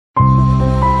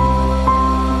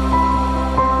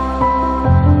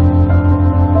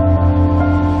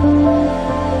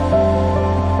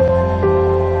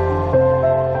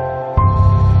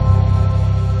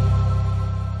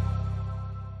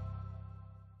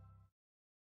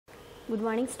Good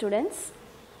morning students.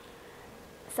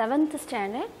 7th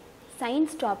standard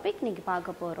science topic நீங்க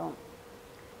பார்க்க போறோம்.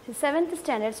 7th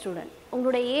standard student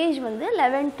உங்களோட ஏஜ் வந்து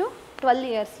 11 to 12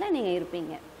 இயர்ஸ்ல நீங்க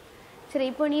இருப்பீங்க. சரி,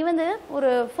 இப்போ நீ வந்து ஒரு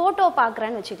போட்டோ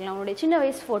பார்க்கறன்னு வெச்சுக்கலாம். உங்களுடைய சின்ன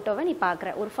வயசு போட்டோவை நீ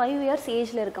பார்க்கற. ஒரு 5 இயர்ஸ்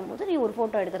ஏஜ்ல இருக்கும்போது நீ ஒரு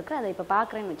போட்டோ எடுத்துர்க்க. அதை இப்ப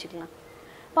பார்க்கறன்னு வெச்சுக்கலாம்.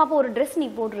 பாப்பா ஒரு Dress நீ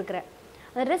போட்டுருக்கற.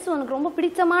 அந்த Dress உனக்கு ரொம்ப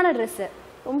பிடிச்சமான Dress.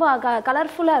 ரொம்ப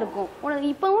கலர்ஃபுல்லா இருக்கும். உனக்கு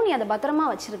இப்பவும் நீ அதை பத்திரமா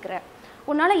வச்சிருக்கற.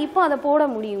 உன்னால இப்போ அதை போட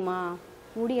முடியுமா?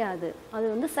 முடியாது. அது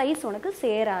வந்து சைஸ் உனக்கு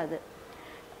சேராது.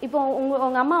 இப்போ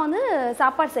உங்க அம்மா வந்து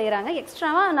சாப்பாடு செய்றாங்க.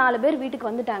 எக்ஸ்ட்ராவா 4 பேர் வீட்டுக்கு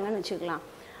வந்துட்டாங்கன்னு வெச்சுக்கலாம்.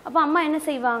 அப்ப அம்மா என்ன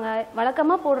செய்வாங்க?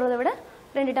 வழக்கமா போடுறதை விட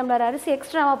 2 டம்ளர் அரிசி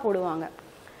எக்ஸ்ட்ராவா போடுவாங்க.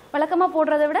 வழக்கமா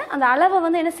போடுறதை விட அந்த அளவை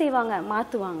வந்து என்ன செய்வாங்க?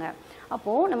 மாத்துவாங்க.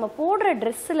 அப்போ நம்ம போடுற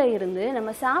Dressல இருந்து நம்ம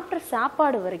சாப்பிட்ற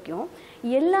சாப்பாடு வரைக்கும்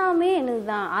எல்லாமே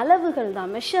என்னதுதான்? அளவுகள்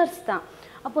தான், மெஷர்ஸ் தான்.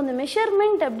 அப்போ இந்த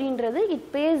மெஷர்மெண்ட் அப்படின்றது it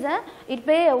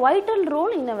pay a vital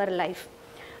role in our life.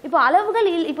 இப்போ அளவுகள்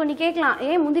இப்போ நீ கேட்கலாம்,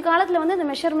 ஏன் முந்தி காலத்துல வந்து இந்த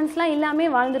மெஷர்மெண்ட்ஸ்லாம் எல்லாமே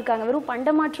வாழ்ந்திருக்காங்க, வெறும்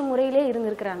பண்டமாற்று முறையிலே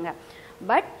இருந்திருக்கிறாங்க.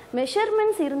 பட்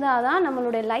மெஷர்மெண்ட்ஸ் இருந்தாதான்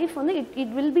நம்மளுடைய லைஃப் வந்து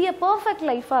it will be a perfect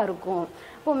லைஃபா இருக்கும்.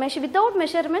 இப்போ without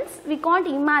measurements we can't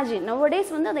imagine. nowadays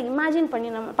வந்து அதை இமேஜின்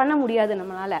பண்ண முடியாது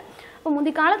நம்மளால. இப்போ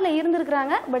முந்தி காலத்துல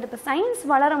இருந்திருக்கிறாங்க. பட் இப்போ சயின்ஸ்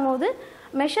வளரும் போது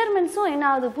மெஷர்மெண்ட்ஸும் என்ன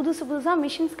ஆகுது? புதுசா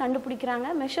மிஷின்ஸ் கண்டுபிடிக்கிறாங்க.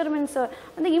 மெஷர்மெண்ட்ஸ்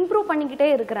வந்து இம்ப்ரூவ் பண்ணிக்கிட்டே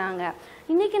இருக்கிறாங்க.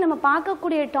 இன்னைக்கு நம்ம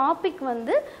பார்க்கக்கூடிய டாபிக்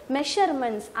வந்து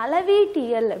மெஷர்மெண்ட்ஸ்,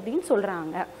 அளவீட்டியல் அப்படின்னு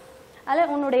சொல்றாங்க.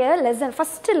 உன்னுடைய லெசன்,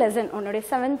 ஃபர்ஸ்ட் லெசன், உன்னுடைய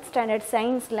 7th ஸ்டாண்டர்ட்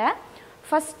சயின்ஸ்ல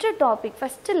ஃபர்ஸ்ட் டாபிக்,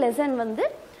 ஃபர்ஸ்ட் லெசன் வந்து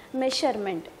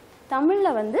மெஷர்மெண்ட். தமிழ்ல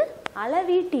வந்து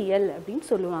அளவீட்டியல் அப்படின்னு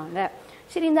சொல்லுவாங்க.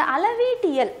 சரி, இந்த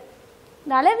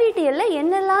அளவீட்டியல்ல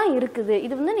என்னெல்லாம் இருக்குது?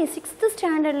 இது வந்து நீ 6th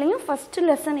ஸ்டாண்டர்ட்லயும் ஃபர்ஸ்ட்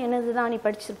லெசன் என்னதுதான் நீ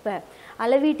படிச்சிருப்ப?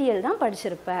 அளவீட்டியல் தான்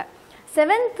படிச்சிருப்ப.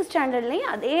 7th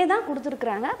ஸ்டாண்டர்ட்லயும் அதே தான்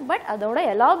கொடுத்துருக்குறாங்க. பட் அதோட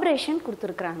எலாபரேஷன்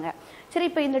கொடுத்துருக்குறாங்க. சரி,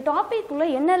 இப்போ இந்த டாபிக்குள்ள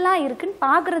என்னெல்லாம் இருக்குன்னு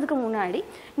பார்க்கறதுக்கு முன்னாடி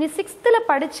நீ 6th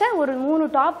படிச்ச ஒரு 3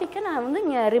 டாப்பிக்கை நான் வந்து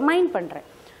ரிமைண்ட் பண்றேன்.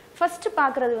 ஃபர்ஸ்ட்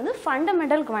பார்க்கறது வந்து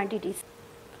ஃபண்டமெண்டல் குவான்டிட்டிஸ்.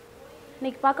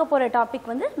 இன்னைக்கு பார்க்க போற டாபிக்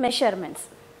வந்து மெஷர்மெண்ட்ஸ்.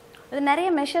 இது நிறைய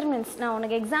மெஷர்மெண்ட்ஸ் நான்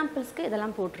உனக்கு எக்ஸாம்பிள்ஸ்க்கு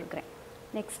இதெல்லாம் போட்டிருக்கிறேன்.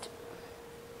 நெக்ஸ்ட்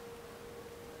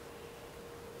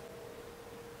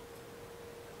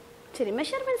சரி,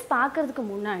 மெஷர்மெண்ட்ஸ் பார்க்கறதுக்கு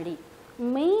முன்னாடி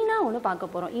மெயினாக ஒன்று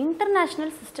பார்க்க போகிறோம்.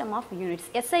 International system of units,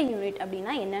 SI unit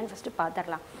அப்படின்னா என்னன்னு ஃபஸ்ட்டு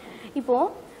பார்த்துடலாம்.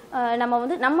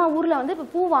 இப்போது நம்ம ஊரில் வந்து இப்போ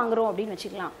பூ வாங்குறோம் அப்படின்னு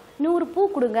வச்சுக்கலாம். 100 பூ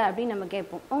கொடுங்க அப்படின்னு நம்ம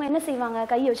கேட்போம். அவங்க என்ன செய்வாங்க?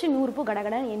 கையை வச்சு 100 பூ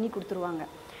கடகடன்னு எண்ணி கொடுத்துருவாங்க.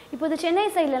 இப்போ இது சென்னை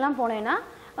சைட்லலாம் போனேன்னா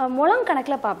முழம்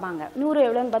கணக்கில் பார்ப்பாங்க. 100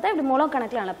 எவ்வளோன்னு பார்த்தா இப்படி முழம்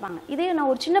கணக்கில் அளப்பாங்க. இதே நான்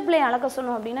ஒரு சின்ன பிள்ளையை அளக்க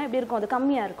சொன்னோம் அப்படின்னா எப்படி இருக்கும்? அது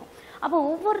கம்மியாக இருக்கும். அப்போ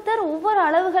ஒவ்வொருத்தர் ஒவ்வொரு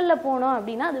அளவுகளில் போனோம்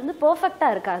அப்படின்னா அது வந்து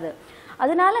பர்ஃபெக்டாக இருக்காது.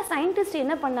 அதனால சயின்டிஸ்ட்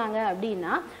என்ன பண்ணாங்க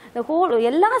அப்படின்னா,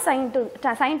 எல்லா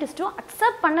சயின்டிஸ்டும்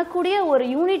அக்செப்ட் பண்ணக்கூடிய ஒரு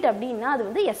யூனிட் அப்படின்னா அது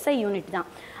வந்து எஸ்ஐ யூனிட் தான்.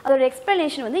 அதோட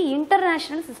எக்ஸ்பிளனேஷன் வந்து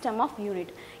இன்டர்நேஷ்னல் சிஸ்டம் ஆஃப்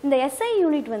யூனிட். இந்த எஸ்ஐ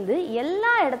யூனிட் வந்து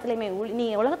எல்லா இடத்துலையுமே, நீ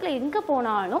உலகத்தில் எங்கே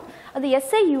போனாலும் அது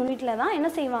எஸ்ஐ யூனிட்ல தான்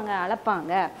என்ன செய்வாங்க?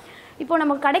 அளப்பாங்க. இப்போ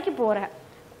நம்ம கடைக்கு போகிற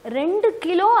 2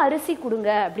 கிலோ அரிசி கொடுங்க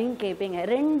அப்படின்னு கேட்பீங்க.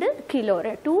 2 கிலோ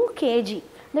 2 kg.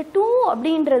 இந்த 2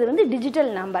 அப்படின்றது வந்து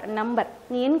டிஜிட்டல் நம்பர்.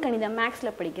 நீ எண் கணிதம்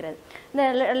மேக்ஸில் படிக்கிறது. இந்த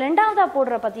 2ஆவதா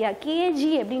போடுற பார்த்தியா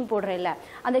கேஜி அப்படின்னு போடுற இல்லை,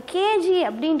 அந்த கேஜி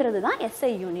அப்படின்றது தான்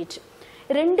எஸ்ஐ யூனிட்.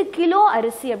 2 கிலோ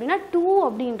அரிசி அப்படின்னா 2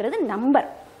 அப்படின்றது நம்பர்.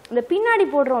 இந்த பின்னாடி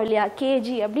போடுறோம் இல்லையா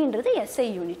கேஜி அப்படின்றது எஸ்ஐ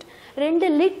யூனிட். 2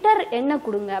 லிட்டர் எண்ணெய்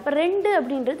கொடுங்க, அப்போ 2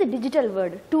 அப்படின்றது டிஜிட்டல்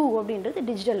வேர்டு, 2 அப்படின்றது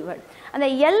டிஜிட்டல் வேர்டு. அந்த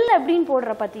எல் அப்படின்னு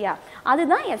போடுற பார்த்தியா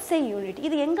அதுதான் எஸ்ஐ யூனிட்.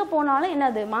 இது எங்கே போனாலும்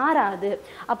என்னது? மாறாது.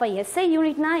 அப்போ எஸ்ஐ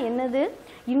யூனிட்னா என்னது?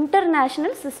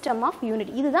 International system of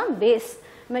unit. இதுதான் பேஸ்.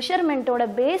 மெஷர்மெண்ட்டோட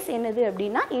பேஸ் என்னது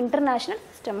அப்படின்னா international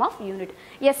system of unit,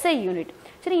 SI unit.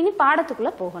 சரி, இனி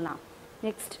பாடத்துக்குள்ளே போகலாம்.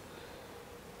 நெக்ஸ்ட்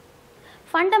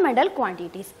ஃபண்டமெண்டல்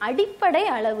குவான்டிட்டிஸ், அடிப்படை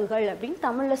அளவுகள் அப்படின்னு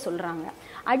தமிழில் சொல்கிறாங்க.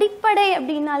 அடிப்படை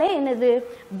அப்படின்னாலே என்னது?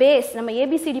 பேஸ். நம்ம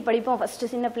ஏபிசிடி படிப்போம் ஃபஸ்ட்டு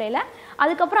சின்ன பிள்ளையில்.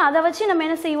 அதுக்கப்புறம் அதை வச்சு நம்ம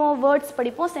என்ன செய்வோம்? வேர்ட்ஸ்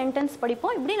படிப்போம், சென்டென்ஸ்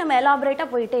படிப்போம். இப்படி நம்ம எலாபரேட்டாக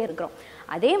போயிட்டே இருக்கிறோம்.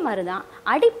 அதே மாதிரி தான்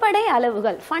அடிப்படை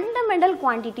அளவுகள், ஃபண்டமெண்டல்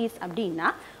குவான்டிட்டிஸ் அப்படின்னா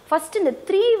ஃபர்ஸ்ட் இந்த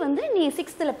 3 வந்து நீ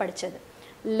 6th படித்தது.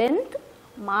 Length,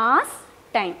 mass,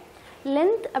 time.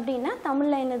 லென்த் அப்படின்னா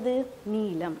தமிழில் என்னது?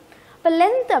 நீளம். இப்போ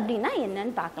லென்த் அப்படின்னா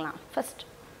என்னன்னு பார்க்கலாம். ஃபர்ஸ்ட்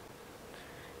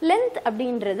லென்த்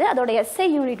அப்படின்றது அதோட எஸ்ஐ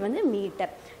யூனிட் வந்து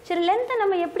மீட்டர். சரி, லென்த்தை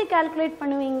நம்ம எப்படி கால்குலேட்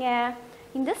பண்ணுவீங்க?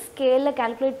 இந்த ஸ்கேலில்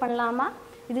கால்குலேட் பண்ணலாமா?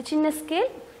 இது சின்ன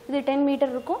ஸ்கேல், இது 10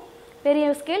 மீட்டர் இருக்கும்.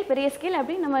 பெரிய ஸ்கேல்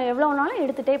அப்படி நம்ம எவ்வளோனாலும்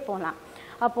எடுத்துகிட்டே போகலாம்.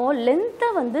 அப்போது லென்த்தை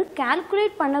வந்து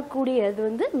கால்குலேட் பண்ணக்கூடியது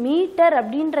வந்து மீட்டர்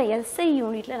அப்படின்ற எஸ்ஐ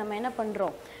யூனிட்டில் நம்ம என்ன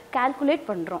பண்ணுறோம்? கால்குலேட்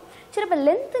பண்ணுறோம். சரி, இப்போ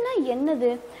லென்த்துனா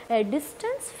என்னது?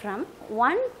 Distance from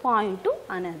one point to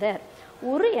another.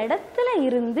 ஒரு இடத்துல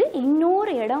இருந்து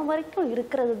இன்னொரு இடம் வரைக்கும்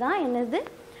இருக்கிறது தான் என்னது?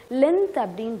 லென்த்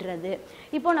அப்படின்றது.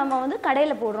 இப்போ நம்ம வந்து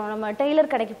கடையில் போடுறோம், நம்ம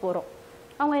டெய்லர் கடைக்கு போகிறோம்.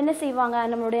 அவங்க என்ன செய்வாங்க,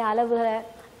 நம்மளுடைய அளவுகளை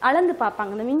அளந்து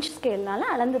பார்ப்பாங்க. இந்த இன்ச் ஸ்கேல்னால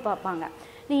அளந்து பார்ப்பாங்க.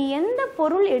 நீ எந்த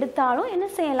பொருள் எடுத்தாலும் என்ன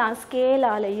செய்யலாம்,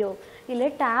 ஸ்கேலாலேயோ இல்லை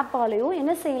டேப்பாலேயோ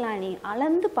என்ன செய்யலாம், நீ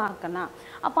அளந்து பார்க்கலாம்.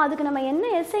 அப்போ அதுக்கு நம்ம என்ன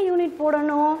எஸ்ஐ யூனிட்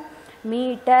போடணும்,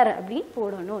 மீட்டர் அப்படின்னு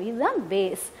போடணும். இதுதான்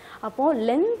பேஸ். அப்போது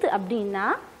லென்த் அப்படின்னா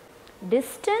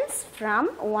distance from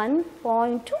one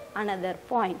point to another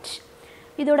point.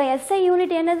 இதோட எஸ்ஐ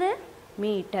யூனிட் என்னது,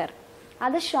 மீட்டர்.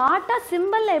 அதை ஷார்ட்டாக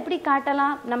சிம்பிளில் எப்படி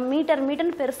காட்டலாம், நம்ம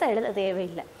மீட்டர்னு பெருசாக எழுத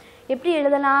தேவையில்லை. எப்படி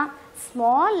எழுதலாம்,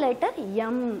 ஸ்மால் லெட்டர்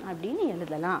எம் அப்படின்னு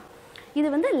எழுதலாம். இது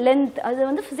வந்து லென்த். அது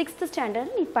வந்து 6th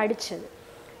ஸ்டாண்டர்ட் நீ படித்தது.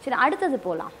 சரி, அடுத்தது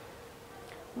போகலாம்.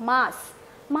 மாஸ்.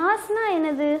 மாஸ்னா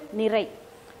என்னது, நிறை,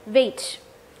 வெயிட்.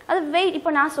 அது வெயிட்.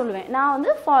 இப்போ நான் சொல்லுவேன், நான்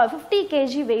வந்து 50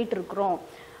 kg வெயிட் இருக்கிறோம்,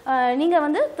 நீங்கள்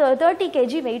வந்து 30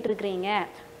 kg வெயிட் இருக்கிறீங்க,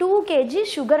 2 kg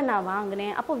சுகர் நான்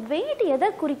வாங்கினேன். அப்போ வெயிட் எதை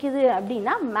குறிக்குது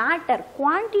அப்படின்னா மேட்டர்,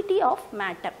 குவான்டிட்டி ஆஃப்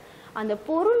மேட்டர். அந்த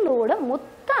பொருளோட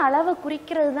மொத்த அளவை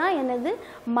குறிக்கிறது தான் என்னது,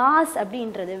 மாஸ்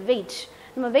அப்படின்றது, வெயிட்.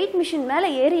 நம்ம வெயிட் மிஷின் மேலே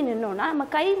ஏறி நின்னோன்னா நம்ம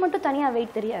கை மட்டும் தனியாக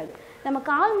வெயிட் தெரியாது, நம்ம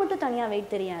கால் மட்டும் தனியாக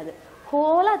வெயிட் தெரியாது,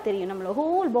 ஹோலாக தெரியும், நம்மளோட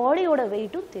ஹோல் பாடியோட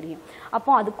வெயிட்டும் தெரியும்.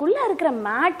 அப்போ அதுக்குள்ளே இருக்கிற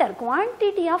மேட்டர்,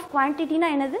 குவான்டிட்டி ஆஃப் குவான்டிட்டினா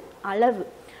என்னது, அளவு.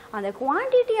 அந்த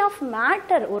குவான்டிட்டி ஆஃப்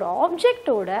மேட்டர், ஒரு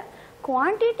ஆப்ஜெக்டோட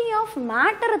குவான்டிட்டி ஆஃப்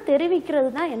மேட்டரை தெரிவிக்கிறது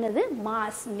தான் என்னது,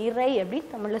 மாஸ், நிறை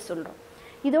அப்படின்னு தமிழில் சொல்கிறோம்.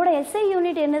 இதோட எஸ்ஐ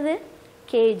யூனிட் என்னது,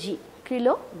 கேஜி,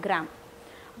 கிலோகிராம்.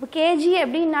 இப்போ கேஜி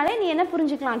அப்படின்னாலே நீ என்ன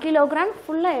புரிஞ்சுக்கலாம், கிலோகிராம்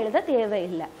ஃபுல்லாக எழுத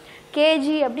தேவையில்லை.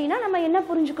 கேஜி அப்படின்னா நம்ம என்ன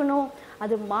புரிஞ்சுக்கணும்,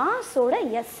 அது மாஸோட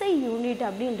எஸ்ஐ யூனிட்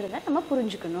அப்படின்றத நம்ம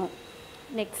புரிஞ்சுக்கணும்.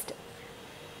 நெக்ஸ்ட்,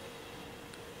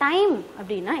 டைம்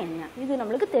அப்படின்னா என்ன, இது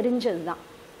நம்மளுக்கு தெரிஞ்சது தான்.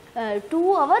 2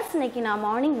 hours இன்னைக்கு நான்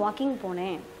மார்னிங் வாக்கிங்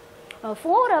போனேன்,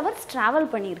 4 hours ட்ராவல்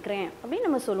பண்ணியிருக்கிறேன் அப்படின்னு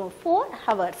நம்ம சொல்லுவோம். 4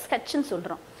 hours கட்சுன்னு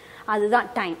சொல்கிறோம், அதுதான்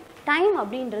டைம். டைம்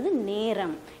அப்படின்றது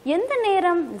நேரம். எந்த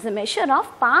நேரம், it's a measure of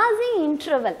passing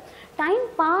interval. Time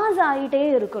pass ஆகிட்டே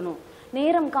இருக்கணும்,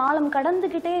 நேரம் காலம்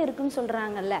கடந்துக்கிட்டே இருக்குன்னு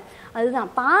சொல்கிறாங்கல்ல, அதுதான்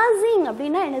பாசிங்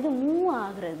அப்படின்னா என்னது, மூவ்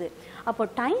ஆகுறது. அப்போ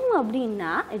டைம்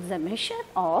அப்படின்னா it's a measure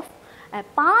of a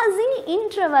passing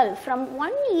interval from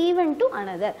one event to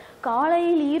another.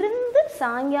 காலையில் இருந்து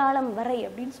சாயங்காலம் வரை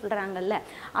அப்படின்னு சொல்கிறாங்கல்ல,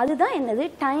 அதுதான் என்னது,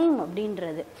 டைம்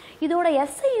அப்படின்றது. இதோட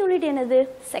எஸ்ஐ யூனிட் என்னது,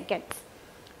 செகண்ட்ஸ்.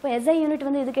 இப்போ எஸ்ஐ யூனிட்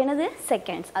வந்து இதுக்கு என்னது,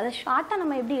 செகண்ட்ஸ். அதை ஷார்ட்டாக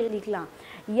நம்ம எப்படி எழுதிக்கலாம்,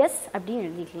 எஸ் அப்படின்னு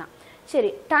எழுதிக்கலாம். சரி,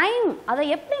 டைம் அதை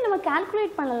எப்படி நம்ம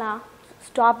கால்குலேட் பண்ணலாம்,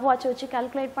 ஸ்டாப் வாட்சை வச்சு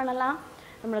கால்குலேட் பண்ணலாம்,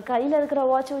 நம்மளோட கையில் இருக்கிற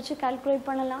வாட்சை வச்சு கால்குலேட்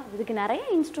பண்ணலாம். இதுக்கு நிறைய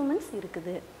இன்ஸ்ட்ருமெண்ட்ஸ்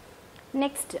இருக்குது.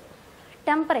 Next,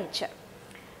 temperature.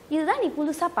 இதுதான் நீ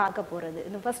புதுசாக பார்க்க போகிறது.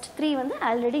 இந்த ஃபர்ஸ்ட் 3 வந்து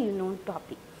already you known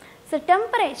topic. So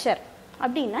temperature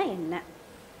அப்படின்னா என்ன,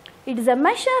 it is a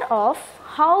measure of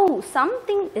how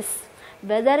something is,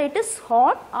 whether it is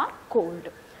hot or cold.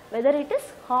 whether it is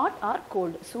hot or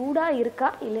cold, சூடாக இருக்கா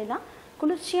இல்லைன்னா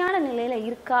குளிர்ச்சியான நிலையில்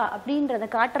இருக்கா அப்படின்றத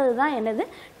காட்டுறது தான் என்னது,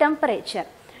 டெம்பரேச்சர்.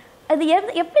 அது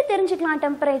எப்படி தெரிஞ்சுக்கலாம்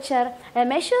temperature,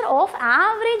 measure of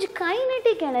average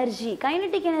kinetic energy.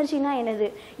 Kinetic எனர்ஜினா என்னது,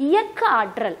 இயக்க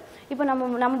ஆற்றல். இப்போ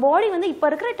நம்ம பாடி வந்து இப்போ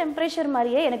இருக்கிற டெம்பரேச்சர்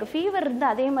மாதிரியே எனக்கு ஃபீவர்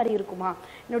இருந்தால் அதே மாதிரி இருக்குமா,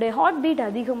 என்னுடைய ஹார்ட் பீட்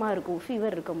அதிகமாக இருக்கும்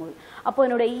ஃபீவர் இருக்கும்போது. அப்போ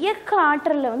என்னோட இயக்க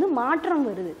ஆற்றலில் வந்து மாற்றம்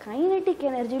வருது, கைனெட்டிக்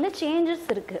எனர்ஜியில் சேஞ்சஸ்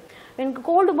இருக்குது. எனக்கு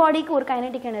கோல்டு பாடிக்கு ஒரு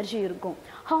கைனெட்டிக் எனர்ஜி இருக்கும்,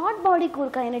 ஹாட் பாடிக்கு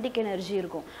ஒரு கைனெட்டிக் எனர்ஜி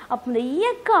இருக்கும். அப்போ இந்த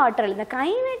இயக்க ஆற்றல், இந்த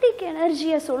கைனெட்டிக்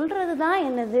எனர்ஜியை சொல்கிறது தான்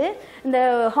என்னது, இந்த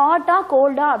ஹாட்டா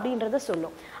கோல்டா அப்படின்றத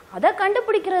சொல்லும். அதை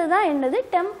கண்டுபிடிக்கிறது தான் என்னது,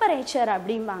 டெம்பரேச்சர்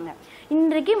அப்படிம்பாங்க.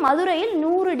 இன்றைக்கு மதுரையில்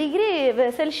 100 டிகிரி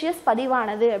செல்சியஸ்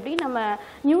பதிவானது அப்படின்னு நம்ம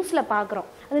நியூஸில் பார்க்குறோம்.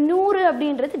 அது 100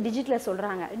 அப்படின்றது டிஜிட்டில்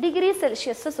சொல்கிறாங்க, டிகிரி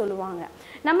செல்சியஸை சொல்லுவாங்க.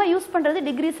 நம்ம யூஸ் பண்ணுறது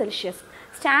டிகிரி செல்சியஸ்.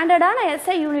 ஸ்டாண்டர்டான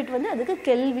எஸ்ஐ யூனிட் வந்து அதுக்கு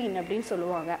கெல்வின் அப்படின்னு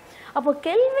சொல்லுவாங்க. அப்போ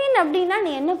கெல்வின் அப்படின்னா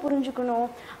நீ என்ன புரிஞ்சுக்கணும்,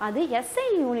 அது எஸ்ஐ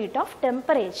யூனிட் ஆஃப்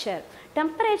டெம்பரேச்சர்.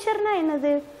 டெம்பரேச்சர்னா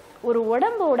என்னது, ஒரு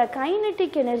உடம்போட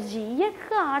கைனெட்டிக் எனர்ஜி, இயக்க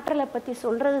ஆற்றலை பற்றி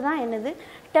சொல்கிறது தான் என்னது,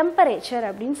 டெம்பரேச்சர்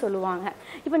அப்படின்னு சொல்லுவாங்க.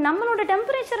 இப்போ நம்மளோட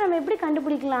டெம்பரேச்சர் நம்ம எப்படி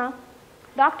கண்டுபிடிக்கலாம்,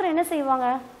 டாக்டர் என்ன செய்வாங்க,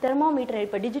 தெர்மோமீட்டர்.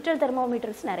 இப்போ டிஜிட்டல்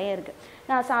தெர்மோமீட்டர்ஸ் நிறைய இருக்குது.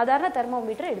 நான் சாதாரண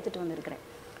தெர்மோமீட்டரை எடுத்துகிட்டு வந்திருக்கிறேன்.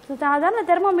 ஸோ சாதாரண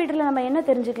தெர்மோமீட்டரில் நம்ம என்ன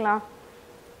தெரிஞ்சுக்கலாம்,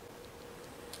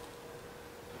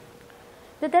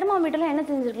 இந்த தெர்மோமீட்டரில் என்ன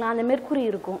தெரிஞ்சுக்கலாம், அந்த மெர்க்குரி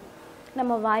இருக்கும்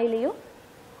நம்ம வாயிலையோ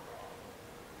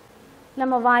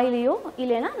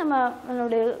இல்லைன்னா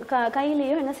நம்மளுடைய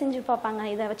கையிலையோ என்ன செஞ்சு பார்ப்பாங்க,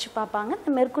 இதை வச்சு பார்ப்பாங்க.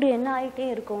 இந்த மெர்க்குரி என்ன ஆகிட்டே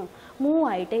இருக்கும், மூவ்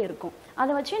ஆகிட்டே இருக்கும்.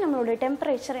 அதை வச்சு நம்மளுடைய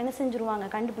டெம்பரேச்சர் என்ன செஞ்சுருவாங்க,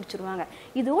 கண்டுபிடிச்சிருவாங்க.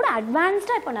 இதோட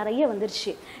அட்வான்ஸ்டாக இப்போ நிறைய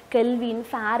வந்துருச்சு, கெல்வின்,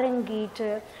 ஃபாரன்ஹீட்,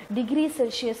 டிகிரி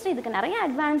செல்சியஸ், இதுக்கு நிறைய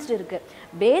அட்வான்ஸ்டு இருக்குது.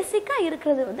 பேசிக்காக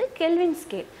இருக்கிறது வந்து கெல்வின்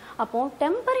ஸ்கேல். அப்போது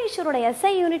டெம்பரேச்சரோட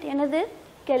எஸ்ஐ யூனிட் என்னது,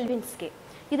 கெல்வின் ஸ்கேல்.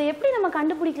 இதை எப்படி நம்ம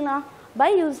கண்டுபிடிக்கலாம், by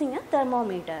using a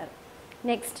thermometer.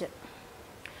 Next,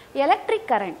 electric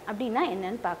current அப்படின்னா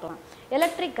என்னன்னு பார்க்கலாம்.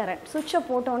 electric current சுவிட்சை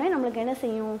போட்டோன்னே நம்மளுக்கு என்ன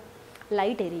செய்யும்?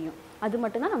 லைட் எரியும். அது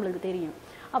மட்டும் தான் நம்மளுக்கு தெரியும்.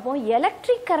 அப்போ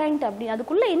electric current அப்படி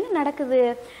அதுக்குள்ள என்ன நடக்குது?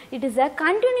 It is a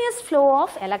continuous flow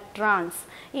of electrons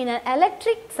in an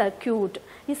electric circuit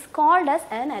is called as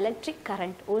an electric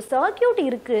current. ஒரு சர்க்யூட்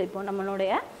இருக்கு. இப்போ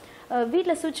நம்மளுடைய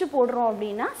வீட்டில் சுவிட்ச் போடுறோம்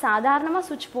அப்படின்னா சாதாரணமாக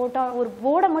சுவிட்ச் போட்டால் ஒரு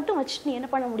போர்டை மட்டும் வச்சுட்டு நீ என்ன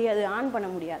பண்ண முடியாது? ஆன் பண்ண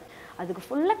முடியாது. அதுக்கு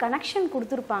ஃபுல்லாக கனெக்ஷன்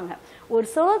கொடுத்துருப்பாங்க. ஒரு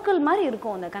சர்க்கிள் மாதிரி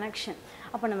இருக்கும் அந்த கனெக்ஷன்.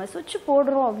 அப்போ நம்ம சுவிட்ச்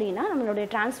போடுறோம் அப்படின்னா நம்மளுடைய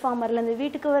டிரான்ஸ்ஃபார்மர்லேருந்து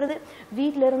வீட்டுக்கு வருது,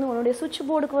 வீட்டிலேருந்து உன்னுடைய சுவிட்ச்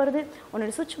போர்டுக்கு வருது,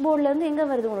 உன்னுடைய சுவிட்ச் போர்ட்லேருந்து எங்கே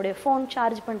வருது? உன்னுடைய ஃபோன்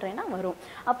சார்ஜ் பண்ணுறேன்னா வரும்.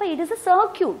 அப்போ இட் இஸ் அ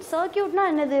சர்க்யூட். சர்க்யூட்னா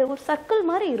என்னது? ஒரு சர்க்கிள்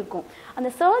மாதிரி இருக்கும்.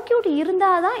 அந்த சர்க்யூட்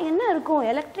இருந்தால் தான் என்ன இருக்கும்?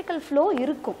 எலக்ட்ரிக்கல் ஃப்ளோ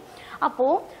இருக்கும்.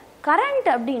 அப்போது கரண்ட்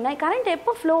அப்படின்னா கரண்ட்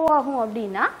எப்போ ஃப்ளோ ஆகும்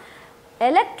அப்படின்னா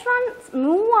எலக்ட்ரான்ஸ்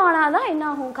மூவ் ஆனால் தான் என்ன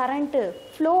ஆகும்? கரண்ட்டு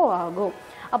ஃப்ளோ ஆகும்.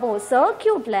 அப்போது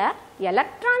சர்க்யூட்டில்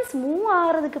எலக்ட்ரான்ஸ் மூவ்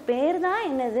ஆகிறதுக்கு பேர் தான்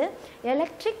என்னது?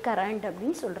 எலக்ட்ரிக் கரண்ட்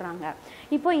அப்படின்னு சொல்கிறாங்க.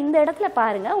 இப்போ இந்த இடத்துல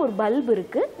பாருங்கள், ஒரு பல்பு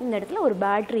இருக்குது, இந்த இடத்துல ஒரு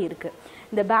பேட்ரி இருக்குது.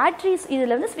 இந்த பேட்ரிஸ்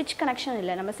இதில் வந்து ஸ்விட்ச் கனெக்ஷன்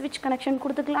இல்லை. நம்ம ஸ்விட்ச் கனெக்ஷன்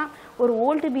கொடுத்துக்கலாம், ஒரு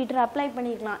வோல்ட் மீட்டர் அப்ளை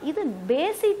பண்ணிக்கலாம். இது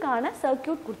பேசிக்கான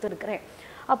சர்க்யூட் கொடுத்துருக்குறேன்.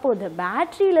 அப்போது இந்த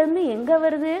பேட்ரியிலேருந்து எங்கே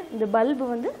வருது? இந்த பல்பு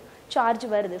வந்து சார்ஜ்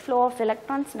வருது, ஃப்ளோ ஆஃப்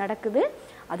எலக்ட்ரான்ஸ் நடக்குது.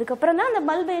 அதுக்கப்புறம் தான் அந்த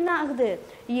பல்பு என்ன ஆகுது?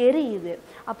 எரியுது.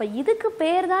 அப்போ இதுக்கு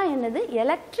பேர் தான் என்னது?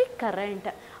 Electric current.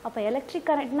 அப்போ எலக்ட்ரிக்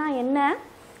கரண்ட்னா என்ன?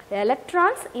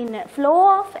 Electrons in flow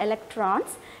of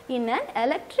electrons in an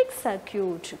electric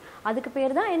circuit. அதுக்கு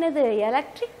பேர் தான் என்னது?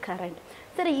 Electric current.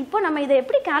 சரி, இப்போ நம்ம இதை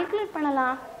எப்படி கால்குலேட்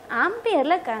பண்ணலாம்?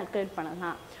 ஆம்பியரில் கால்குலேட்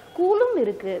பண்ணலாம். கூலும்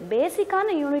இருக்குது.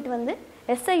 பேசிக்கான யூனிட் வந்து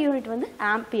எஸ்ஐ யூனிட் வந்து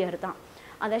ஆம்பியர் தான்.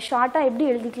 அதை ஷார்ட்டாக எப்படி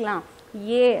எழுதிக்கலாம்?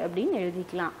 ஏ அப்படின்னு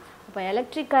எழுதிக்கலாம். அப்போ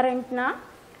எலக்ட்ரிக் கரண்ட்னா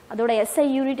அதோட எஸ்ஐ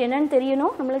யூனிட் என்னன்னு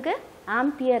தெரியணும் நம்மளுக்கு?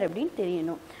 ஆம்பியர் அப்படின்னு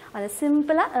தெரியணும். அதை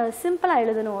சிம்பிளாக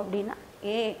எழுதணும் அப்படின்னா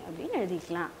ஏ அப்படின்னு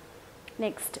எழுதிக்கலாம்.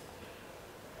 நெக்ஸ்ட்,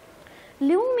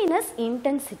 லூமினஸ்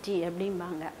இன்டென்சிட்டி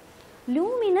அப்படிம்பாங்க.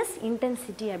 லூமினஸ்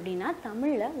இன்டென்சிட்டி அப்படின்னா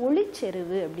தமிழில்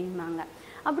ஒளிச்செறிவு அப்படிம்பாங்க.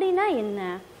 அப்படின்னா என்ன?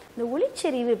 இந்த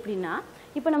ஒளிச்செறிவு எப்படின்னா,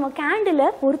 இப்போ நம்ம கேண்டிலை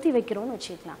பொருத்தி வைக்கிறோம்னு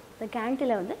வச்சுக்கலாம். இந்த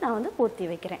கேண்டிலை வந்து நான் வந்து பொருத்தி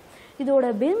வைக்கிறேன். இதோட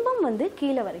பிம்பம் வந்து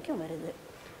கீழே வரைக்கும் வருது.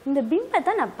 இந்த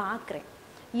பிம்பத்தை நான் பார்க்குறேன்.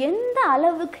 எந்த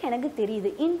அளவுக்கு எனக்கு தெரியுது?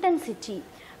 இன்டென்சிட்டி.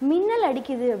 மின்னல்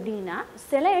அடிக்குது அப்படின்னா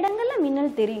சில இடங்களில்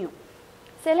மின்னல் தெரியும்,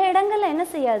 சில இடங்களில் என்ன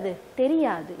செய்யாது?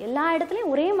 தெரியாது. எல்லா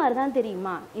இடத்துலையும் ஒரே மாதிரி தான்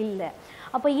தெரியுமா? இல்லை.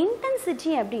 அப்போ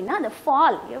இன்டென்சிட்டி அப்படின்னா அந்த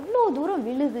ஃபால் எவ்வளோ தூரம்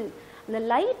விழுது, அந்த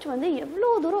லைட் வந்து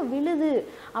எவ்வளோ தூரம் விழுது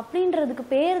அப்படின்றதுக்கு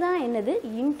பேர் தான் என்னது?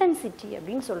 இன்டென்சிட்டி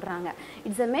அப்படின்னு சொல்கிறாங்க.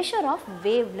 It's a measure of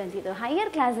wave length. இது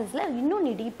ஹையர் கிளாஸஸில் இன்னும்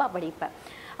நீ டீப்பாக படிப்பேன்.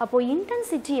 அப்போது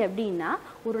இன்டென்சிட்டி அப்படின்னா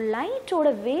ஒரு லைட்டோட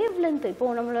வேவ் லென்த்.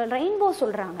 இப்போது நம்மளோட ரெயின்போ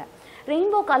சொல்கிறாங்க,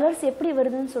 ரெயின்போ கலர்ஸ் எப்படி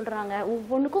வருதுன்னு சொல்கிறாங்க.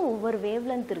 ஒவ்வொன்றுக்கும் ஒவ்வொரு வேவ்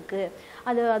லென்த் இருக்குது.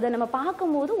 அதை நம்ம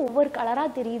பார்க்கும்போது ஒவ்வொரு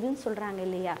கலராக தெரியுதுன்னு சொல்கிறாங்க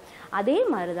இல்லையா? அதே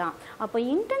மாதிரி தான். அப்போ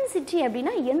இன்டென்சிட்டி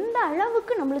அப்படின்னா எந்த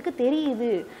அளவுக்கு நம்மளுக்கு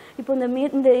தெரியுது. இப்போ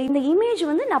இந்த இமேஜ்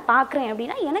வந்து நான் பார்க்குறேன்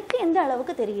அப்படின்னா எனக்கு எந்த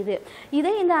அளவுக்கு தெரியுது.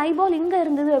 இதே இந்த ஐபால் இங்கே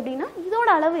இருந்தது அப்படின்னா இதோட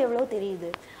அளவு எவ்வளோ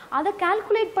தெரியுது. அதை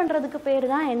கால்குலேட் பண்ணுறதுக்கு பேர்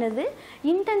தான் என்னது?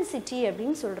 இன்டென்சிட்டி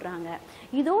அப்படின்னு சொல்கிறாங்க.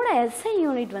 இதோட எஸ்ஐ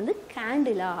யூனிட் வந்து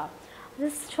கேண்டிலா. இது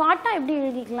ஷார்ட்டாக எப்படி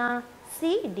எழுதிக்கலாம்?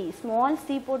 சிடி, ஸ்மால்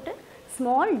சி போட்டு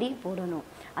ஸ்மால் டி போடணும்.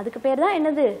 அதுக்கு பேர் தான்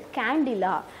என்னது?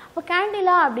 கேண்டிலா. இப்போ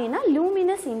கேண்டிலா அப்படின்னா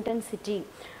லூமினஸ் இன்டென்சிட்டி.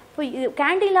 இப்போ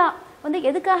கேண்டிலா வந்து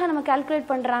எதுக்காக நம்ம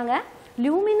கால்குலேட் பண்ணுறாங்க?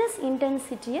 லூமினஸ்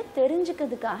இன்டென்சிட்டியை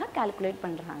தெரிஞ்சுக்கிறதுக்காக கால்குலேட்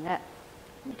பண்ணுறாங்க.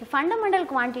 ஃபண்டமெண்டல்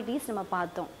குவான்டிட்டிஸ் நம்ம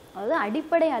பார்த்தோம், அதாவது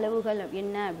அடிப்படை அளவுகள்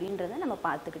என்ன அப்படின்றத நம்ம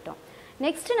பார்த்துக்கிட்டோம்.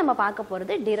 நெக்ஸ்ட்டு நம்ம பார்க்க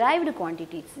போகிறது டிரைவ்டு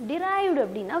குவான்டிட்டிஸ். டிரைவ்டு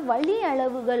அப்படின்னா வழி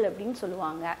அளவுகள் அப்படின்னு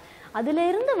சொல்லுவாங்க.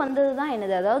 அதிலிருந்து வந்தது தான்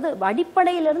என்னது? அதாவது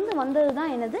அடிப்படையிலிருந்து வந்தது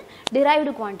தான் என்னது?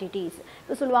 Derived quantities.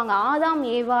 இப்போ சொல்லுவாங்க ஆதாம்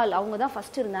ஏவாள் அவங்க தான்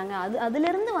ஃபஸ்ட்டு இருந்தாங்க,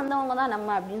 அதிலிருந்து வந்தவங்க தான்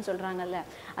நம்ம அப்படின்னு சொல்கிறாங்கல்ல.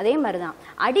 அதே மாதிரி தான்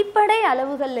அடிப்படை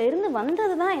அளவுகளில் இருந்து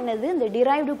வந்தது தான் என்னது? இந்த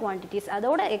டிரைவ்டு குவான்டிட்டிஸ்.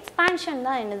 அதோட எக்ஸ்பான்ஷன்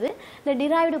தான் என்னது? இந்த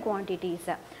டிரைவ்டு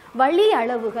குவான்டிட்டிஸை வழி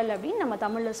அளவுகள் அப்படின்னு நம்ம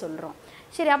தமிழில் சொல்கிறோம்.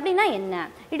 சரி, அப்படின்னா என்ன?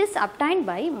 It is obtained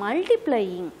by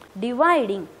multiplying,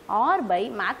 dividing R by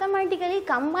mathematically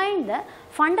combine the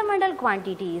fundamental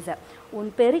quantities. உன்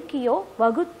பெருக்கியோ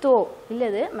வகுத்தோ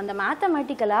இல்லது அந்த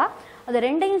மேத்தமேட்டிக்கலாக அது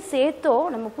ரெண்டையும் சேர்த்தோ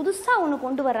நம்ம புதுசாக ஒன்று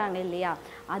கொண்டு வர்றாங்க இல்லையா?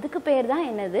 அதுக்கு பேர் தான்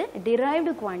என்னது?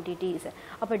 Derived quantities.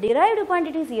 அப்போ டிரைவ்டு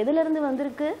குவான்டிட்டிஸ் எதுலேருந்து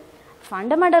வந்திருக்கு?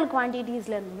 ஃபண்டமெண்டல்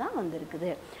குவான்டிட்டிஸ்லேருந்து தான் வந்திருக்குது.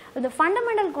 இந்த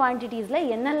ஃபண்டமெண்டல் குவான்டிட்டிஸில்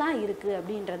என்னெல்லாம் இருக்குது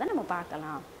அப்படின்றத நம்ம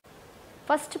பார்க்கலாம்.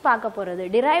 ஃபஸ்ட்டு பார்க்க போகிறது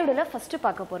டிரைவ்டில் ஃபஸ்ட்டு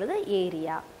பார்க்க போகிறது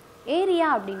ஏரியா. ஏரியா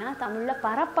அப்படின்னா தமிழில்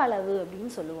பரப்பளவு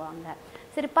அப்படின்னு சொல்லுவாங்க.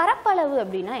 சரி, பரப்பளவு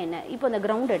அப்படின்னா என்ன? இப்போ இந்த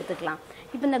கிரவுண்ட் எடுத்துக்கலாம்.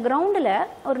 இப்போ இந்த கிரவுண்டில்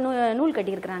ஒரு நூல்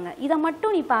கட்டியிருக்கிறாங்க. இதை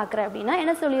மட்டும் நீ பார்க்குற அப்படின்னா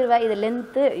என்ன சொல்லிடுவேன்? இது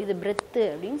லென்த்து, இது பிரெத்து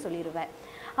அப்படின்னு சொல்லிடுவேன்.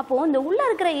 அப்போது இந்த உள்ளே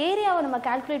இருக்கிற ஏரியாவை நம்ம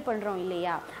கால்குலேட் பண்ணுறோம்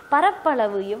இல்லையா?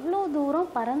 பரப்பளவு எவ்வளோ தூரம்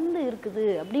பறந்து இருக்குது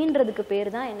அப்படின்றதுக்கு பேர்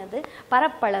தான் என்னது?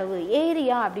 பரப்பளவு,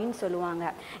 ஏரியா அப்படின்னு சொல்லுவாங்க.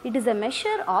 It is a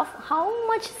measure of how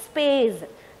much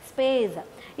space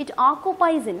it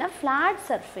occupies in a flat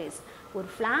surface. ஒரு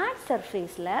ஃப்ளாட்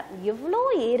சர்ஃபேஸில் எவ்வளோ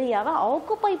ஏரியாவை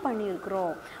ஆக்குப்பை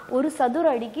பண்ணியிருக்கிறோம். ஒரு சதுர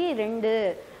அடிக்கு 2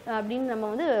 அப்படின்னு நம்ம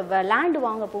வந்து லேண்டு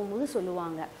வாங்க போகும்போது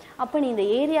சொல்லுவாங்க. அப்போ நீ இந்த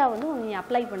ஏரியா வந்து நீ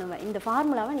அப்ளை பண்ணுவேன், இந்த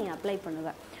ஃபார்முலாவை நீ அப்ளை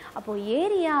பண்ணுவேன். அப்போது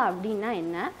ஏரியா அப்படின்னா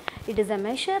என்ன? It is a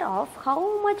measure of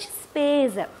how much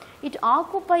space it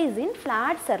occupies in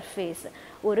flat surface.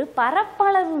 ஒரு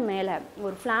பரப்பளவு மேலே,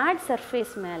 ஒரு ஃப்ளாட்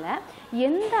சர்ஃபேஸ் மேலே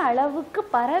எந்த அளவுக்கு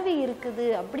பரவி இருக்குது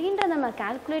அப்படின்ற நம்ம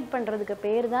கால்குலேட் பண்ணுறதுக்கு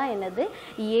பேர் தான் என்னது?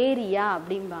 ஏரியா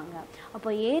அப்படிம்பாங்க. அப்போ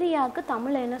ஏரியாவுக்கு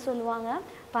தமிழில் என்ன சொல்லுவாங்க?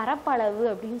 பரப்பளவு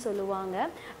அப்படின்னு சொல்லுவாங்க.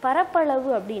 பரப்பளவு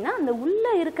அப்படின்னா அந்த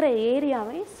உள்ளே இருக்கிற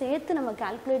ஏரியாவை சேர்த்து நம்ம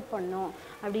கால்குலேட் பண்ணோம்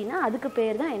அப்படின்னா அதுக்கு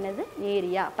பேர் தான் என்னது?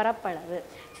 ஏரியா, பரப்பளவு.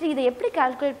 சரி, இதை எப்படி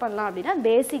கால்குலேட் பண்ணலாம் அப்படின்னா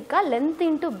பேசிக்காக லென்த்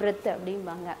இன்ட்டு பிரெத்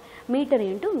அப்படிம்பாங்க. Metre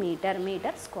into metre,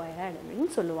 metre squared அப்படின்னு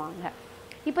சொல்லுவாங்க.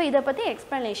 இப்போ இதை பற்றி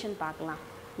எக்ஸ்ப்ளனேஷன் பார்க்கலாம்.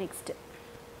 நெக்ஸ்ட்டு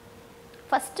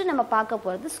ஃபஸ்ட்டு நம்ம பார்க்க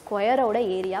போகிறது ஸ்கொயரோட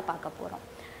ஏரியா பார்க்க போகிறோம்.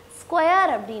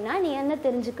 ஸ்கொயர் அப்படின்னா நீ என்ன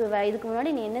தெரிஞ்சுக்குவ? இதுக்கு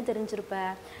முன்னாடி நீ என்ன தெரிஞ்சிருப்ப?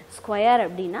 ஸ்கொயர்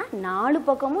அப்படின்னா 4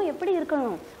 பக்கமும் எப்படி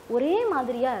இருக்கணும்? ஒரே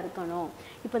மாதிரியாக இருக்கணும்.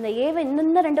 இப்போ இந்த ஏவை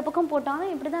இந்த 2 பக்கம்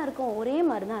போட்டாலும் எப்படி தான் இருக்கும்? ஒரே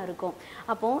மாதிரி தான் இருக்கும்.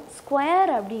 அப்போது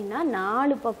ஸ்கொயர் அப்படின்னா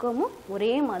 4 பக்கமும்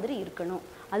ஒரே மாதிரி இருக்கணும்.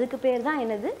 அதுக்கு பேர் தான்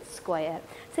என்னது? ஸ்கொயர்.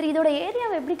 சரி, இதோட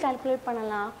ஏரியாவை எப்படி கால்குலேட்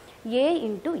பண்ணலாம்? ஏ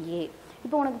இன்ட்டு ஏ.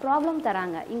 இப்போ உனக்கு ப்ராப்ளம்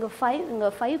தராங்க, இங்கே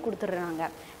 5 கொடுத்துட்றாங்க.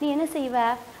 நீ என்ன செய்வ?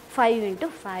 5 ×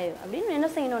 5 அப்படின்னு என்ன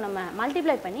செய்யணும்? நம்ம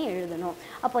மல்டிப்ளை பண்ணி எழுதணும்.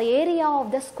 அப்போ ஏரியா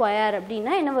ஆஃப் த ஸ்கொயர்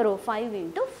அப்படின்னா என்ன வரும்? 5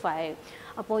 × 5.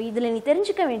 அப்போது இதில் நீ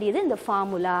தெரிஞ்சுக்க வேண்டியது இந்த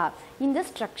ஃபார்முலா, இந்த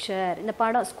ஸ்ட்ரக்சர். இந்த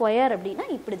படம் ஸ்கொயர் அப்படின்னா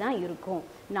இப்படி தான் இருக்கும்,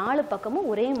 4 பக்கமும்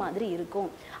ஒரே மாதிரி இருக்கும்.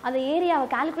 அந்த ஏரியாவை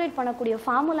கால்குலேட் பண்ணக்கூடிய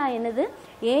ஃபார்முலா என்னது?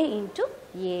 A into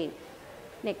A.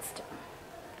 நெக்ஸ்ட்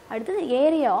அடுத்தது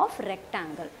ஏரியா ஆஃப்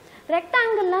ரெக்டாங்கிள்.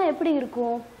 ரெக்டாங்கிள்லாம் எப்படி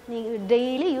இருக்கும்? நீ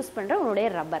டெய்லி யூஸ் பண்ணுற உன்னுடைய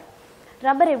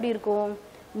ரப்பர் எப்படி இருக்கும்?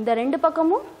 இந்த 2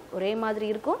 பக்கமும் ஒரே மாதிரி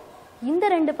இருக்கும், இந்த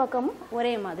 2 பக்கமும்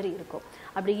ஒரே மாதிரி இருக்கும்.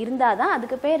 அப்படி இருந்தால் தான்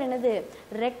அதுக்கு பேர் என்னது?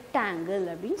 ரெக்டாங்கிள்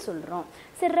அப்படின்னு சொல்கிறோம்.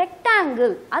 சரி,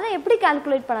 ரெக்டாங்கிள் அதை எப்படி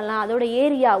கால்குலேட் பண்ணலாம்? அதோட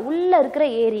ஏரியா, உள்ளே இருக்கிற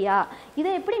ஏரியா,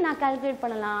 இதை எப்படி நான் கால்குலேட்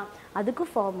பண்ணலாம்? அதுக்கு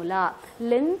ஃபார்முலா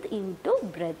லென்த் இன்ட்டு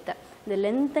பிரெத். இந்த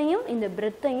லென்த்தையும் இந்த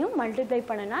பிரெத்தையும் மல்டிப்ளை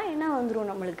பண்ணனா என்ன வந்துடும்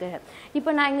நம்மளுக்கு? இப்போ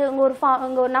நான் இங்கே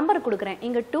இங்கே ஒரு நம்பர் கொடுக்குறேன்,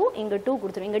 இங்கே 2 இங்கே 2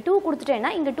 கொடுத்துருவேன். இங்கே 2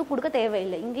 கொடுத்துட்டேன்னா இங்கே 2 கொடுக்க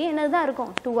தேவையில்லை, இங்கே என்னது தான்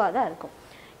இருக்கும்? 2ஆக தான் இருக்கும்.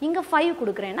 இங்கே 5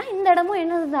 கொடுக்குறேன்னா இந்த இடமும்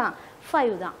என்னது தான்?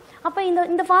 5 தான். அப்போ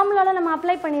இந்த ஃபார்முலாவில் நம்ம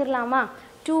அப்ளை பண்ணிடலாமா?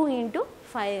 2 ×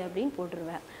 5 அப்படின்னு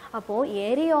போட்டுருவேன். அப்போது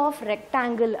ஏரியா ஆஃப்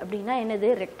ரெக்டாங்கிள் அப்படின்னா என்னது?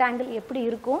 ரெக்டாங்கிள் எப்படி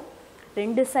இருக்கும்?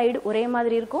 2 சைடு ஒரே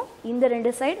மாதிரி இருக்கும், இந்த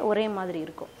 2 சைடு ஒரே மாதிரி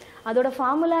இருக்கும். அதோட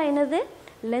ஃபார்முலா என்னது?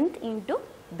 Length into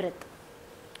breadth.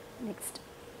 Next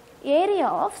area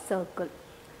of circle.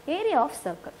 Area of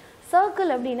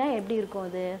circle அப்படின்னா எப்படி இருக்கும்?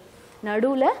 அது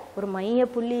நடுவில் ஒரு மைய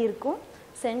புள்ளி இருக்கும்,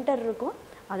 சென்டர் இருக்கும்,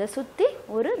 அதை சுற்றி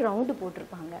ஒரு ரவுண்டு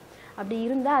போட்டிருப்பாங்க. அப்படி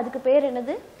இருந்தால் அதுக்கு பேர்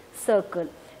என்னது? சர்க்கிள்.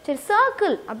 சரி,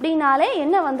 சர்க்கிள் அப்படின்னாலே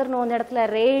என்ன வந்துடணும்? அந்த இடத்துல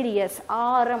ரேடியஸ்,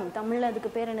 ஆரம். தமிழில் அதுக்கு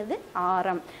பேர் என்னது?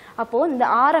 ஆரம். அப்போது இந்த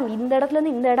ஆரம் இந்த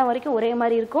இடத்துலேருந்து இந்த இடம் வரைக்கும் ஒரே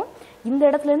மாதிரி இருக்கும், இந்த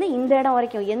இடத்துலேருந்து இந்த இடம்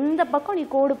வரைக்கும் எந்த பக்கம் நீ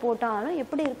கோடு போட்டாலும்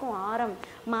எப்படி இருக்கும்? ஆரம்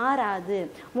மாறாது.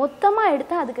 மொத்தமாக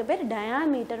எடுத்தால் அதுக்கு பேர்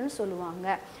டயாமீட்டர்னு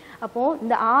சொல்லுவாங்க. அப்போது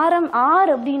இந்த ஆரம்,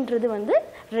 ஆர் அப்படின்றது வந்து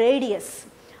ரேடியஸ்,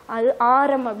 அது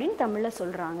ஆரம் அப்படின்னு தமிழில்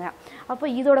சொல்கிறாங்க. அப்போ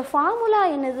இதோட ஃபார்முலா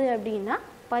என்னது அப்படின்னா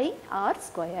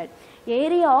πr².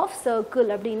 ஏரியா ஆஃப் சர்க்கிள்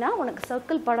அப்படின்னா உனக்கு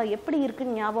சர்க்கிள் படம் எப்படி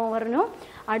இருக்குன்னு ஞாபகம் வரணும்.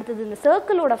 அடுத்தது இந்த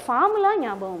சர்க்கிளோட ஃபார்முலா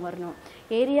ஞாபகம் வரணும்.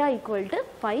 Area equal to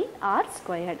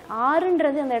πr².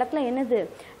 ஆறுன்றது அந்த இடத்துல என்னது?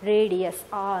 ரேடியஸ்,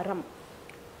 ஆரம்.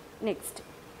 Next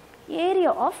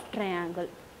area of triangle.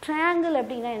 Triangle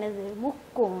அப்படின்னா என்னது?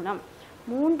 முக்கோணம்,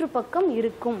 3 பக்கம்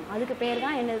இருக்கும், அதுக்கு பேர்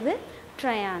தான் என்னது?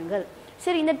 ட்ரையாங்கிள்.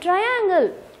 சரி, இந்த ட்ரையாங்கிள்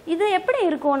இது எப்படி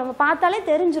இருக்கும்? நம்ம பார்த்தாலே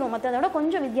தெரிஞ்சிடும், மற்றதோட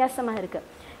கொஞ்சம் வித்தியாசமாக இருக்குது.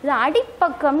 இது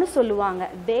அடிப்பக்கம்னு சொல்லுவாங்க.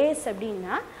 பேஸ்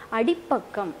அப்படின்னா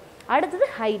அடிப்பக்கம். அடுத்தது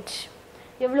ஹைட்,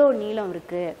 எவ்வளோ நீளம்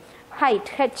இருக்குது, ஹைட்,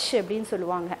 ஹெச் அப்படின்னு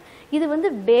சொல்லுவாங்க. இது வந்து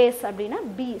பேஸ் அப்படின்னா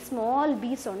பி, ஸ்மால்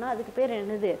பி சொன்னால் அதுக்கு பேர்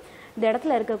என்னது? இந்த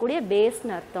இடத்துல இருக்கக்கூடிய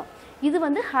பேஸ்னு அர்த்தம். இது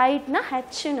வந்து ஹைட்னா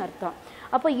ஹெச்ன்னு அர்த்தம்.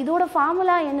 அப்போ இதோட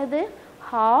ஃபார்முலா என்னது?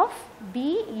 ½ b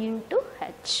 ×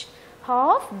 h.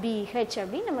 ½ BH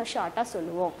அப்படின்னு நம்ம ஷார்ட்டாக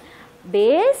சொல்லுவோம்.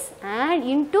 Base and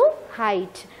into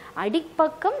height.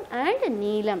 அடிப்பக்கம் and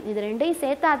நீளம். இது ரெண்டையும்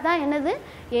சேர்த்தா தான் என்னது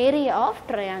ஏரியா ஆஃப்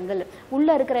ட்ரையாங்கிள்.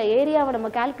 உள்ளே இருக்கிற ஏரியாவை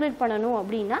நம்ம கால்குலேட் பண்ணணும்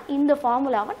அப்படின்னா இந்த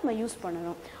ஃபார்முலாவை நம்ம யூஸ்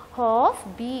பண்ணணும். Of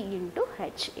B into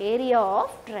H, area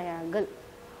of triangle.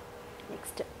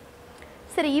 Next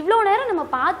சரி, இவ்வளோ நேரம் நம்ம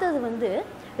பார்த்தது வந்து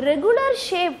ரெகுலர்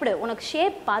ஷேப்டு. உனக்கு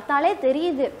ஷேப் பார்த்தாலே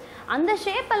தெரியுது, அந்த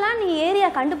ஷேப்பெல்லாம் நீ ஏரியா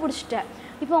கண்டுபிடிச்சிட்ட.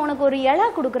 இப்போ உனக்கு ஒரு இலை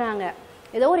கொடுக்குறாங்க,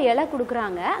 ஏதோ ஒரு இலை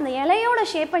கொடுக்குறாங்க, அந்த இலையோட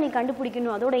ஷேப்பை நீ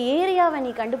கண்டுபிடிக்கணும், அதோட ஏரியாவை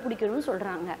நீ கண்டுபிடிக்கணும்னு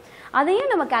சொல்கிறாங்க.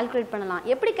 அதையும் நம்ம கால்குலேட் பண்ணலாம்.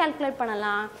 எப்படி கால்குலேட்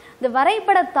பண்ணலாம்? இந்த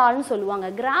வரைபடத்தாள்னு சொல்லுவாங்க,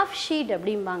 கிராஃப் ஷீட்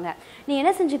அப்படிம்பாங்க. நீ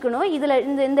என்ன செஞ்சுக்கணும், இதில்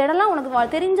இந்த இடம்லாம் உனக்கு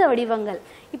தெரிஞ்ச வடிவங்கள்.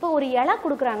 இப்போ ஒரு இலை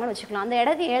கொடுக்குறாங்கன்னு வச்சுக்கலாம், அந்த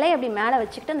இலையை அப்படி மேலே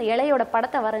வச்சுக்கிட்டு அந்த இலையோட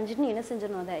படத்தை வரைஞ்சிட்டு நீ என்ன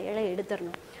செஞ்சிடணும், அதை இலையை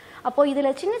எடுத்துடணும். அப்போது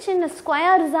இதில் சின்ன சின்ன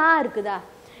ஸ்கொயர்ஸாக இருக்குதா,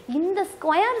 இந்த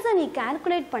ஸ்கொயர்ஸை நீ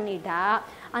கால்குலேட் பண்ணிட்டா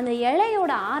அந்த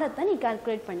இலையோட ஆரத்தை நீ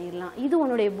கால்குலேட் பண்ணிடலாம். இது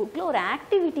உன்னுடைய புக்கில் ஒரு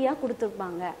ஆக்டிவிட்டியாக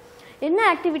கொடுத்துருப்பாங்க. என்ன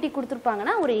ஆக்டிவிட்டி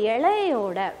கொடுத்துருப்பாங்கன்னா, ஒரு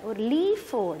இலையோட ஒரு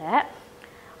லீஃபோட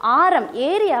ஆரம்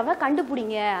ஏரியாவை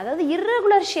கண்டுபிடிங்க. அதாவது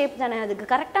இர்ரெகுலர் ஷேப் தானே, அதுக்கு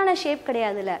கரெக்டான ஷேப்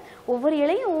கிடையாதுல்ல, ஒவ்வொரு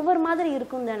இலையும் ஒவ்வொரு மாதிரி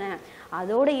இருக்கும் தானே,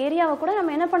 அதோட ஏரியாவை கூட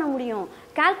நம்ம என்ன பண்ண முடியும்,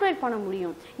 கால்குலேட் பண்ண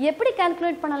முடியும். எப்படி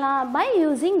கால்குலேட் பண்ணலாம்? By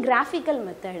using graphical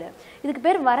method. இதுக்கு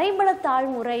பேர் வரைபடத்தாள்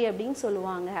முறை அப்படின்னு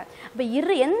சொல்லுவாங்க.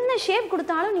 இப்போ என்ன ஷேப்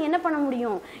கொடுத்தாலும் நீ என்ன பண்ண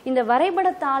முடியும், இந்த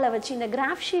வரைபடத்தாளை வச்சு, இந்த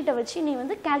கிராஃப் ஷீட்டை வச்சு நீ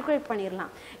வந்து கால்குலேட்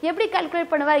பண்ணிடலாம். எப்படி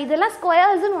கால்குலேட் பண்ணுவ? இதெல்லாம்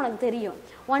ஸ்கொயர்ஸ்ன்னு உனக்கு தெரியும்.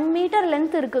 1 மீட்டர்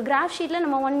லென்த் இருக்குது கிராஃப் ஷீட்டில்,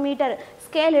 நம்ம 1 மீட்டர்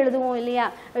ஸ்கேல் எழுதுவோம் இல்லையா,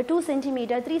 2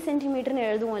 சென்டிமீட்டர் 3 சென்டிமீட்டர்னு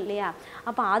எழுதுவோம் இல்லையா.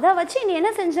 அப்போ அதை வச்சு நீ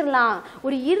என்ன செஞ்சிடலாம்,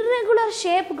 ஒரு இர்ரெகுலர்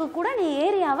ஷேப்புக்கு கூட நீ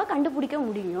ஏரியாவை கண்டுபிடிக்க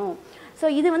முடியும். ஸோ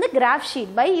இது வந்து graph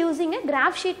sheet. By using a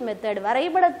graph sheet method,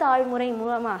 வரைபடத்தாள் முறை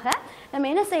மூலமாக நம்ம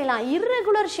என்ன செய்யலாம்,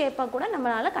 இர்ரெகுலர் ஷேப்பை கூட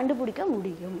நம்மளால் கண்டுபிடிக்க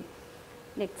முடியும்.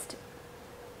 நெக்ஸ்ட்,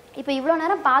 இப்போ இவ்வளோ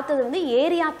நேரம் பார்த்தது வந்து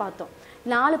ஏரியா பார்த்தோம்,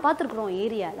 4 பார்த்துருக்குறோம்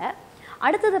ஏரியாவில்.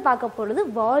 அடுத்தது பார்க்க போகிறது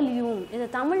வால்யூம். இது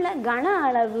தமிழில் கன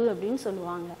அளவு அப்படின்னு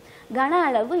சொல்லுவாங்க, கன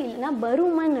அளவு இல்லைன்னா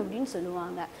பருமன் அப்படின்னு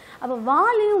சொல்லுவாங்க. அப்போ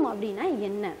வால்யூம் அப்படின்னா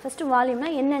என்ன? ஃபஸ்ட்டு வால்யூம்னா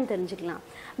என்னன்னு தெரிஞ்சுக்கலாம்.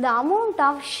 The amount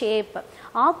of shape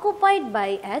occupied by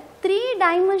a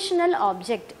 3-dimensional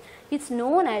object it's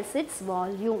known as it's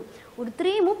volume. ஒரு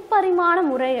 3 முப்பரிமாண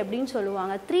முறை அப்படின்னு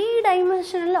சொல்லுவாங்க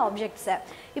 3-dimensional ஆப்ஜெக்ட்ஸை.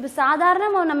 இப்போ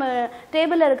சாதாரணமாக நம்ம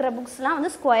டேபிளில் இருக்கிற புக்ஸ்லாம்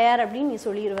வந்து ஸ்கொயர் அப்படின்னு நீ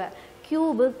சொல்லிடுவேன்,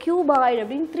 கியூபு, கியூபாய்டு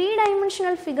அப்படின்னு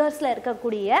 3-dimensional ஃபிகர்ஸில்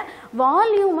இருக்கக்கூடிய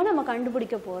வால்யூமை நம்ம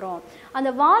கண்டுபிடிக்க போகிறோம். அந்த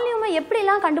வால்யூமை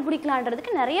எப்படிலாம்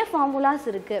கண்டுபிடிக்கலான்றதுக்கு நிறைய ஃபார்முலாஸ்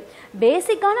இருக்குது.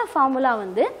 பேசிக்கான ஃபார்முலா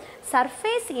வந்து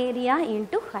சர்ஃபேஸ் ஏரியா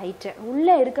இன்ட்டு ஹைட்டு,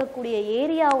 உள்ளே இருக்கக்கூடிய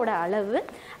ஏரியாவோட அளவு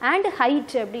அண்ட்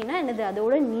ஹைட் அப்படின்னா என்னது,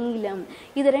 அதோட நீளம்.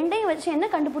 இது ரெண்டையும் வச்சு என்ன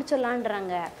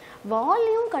கண்டுபிடிச்சிடலான்றாங்க,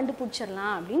 வால்யூம்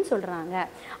கண்டுபிடிச்சிடலாம் அப்படின்னு சொல்கிறாங்க.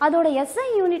 அதோட SI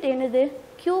யூனிட் என்னது,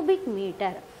 கியூபிக்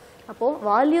மீட்டர். அப்போது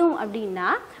வால்யூம் அப்படின்னா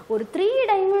ஒரு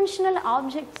 3-dimensional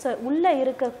ஆப்ஜெக்ட்ஸ் உள்ளே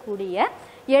இருக்கக்கூடிய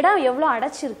இடம் எவ்வளோ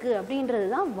அடைச்சிருக்கு அப்படின்றது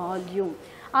தான் வால்யூம்.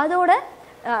 அதோட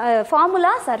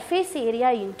formula surface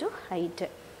area into height.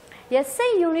 SI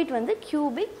unit வந்து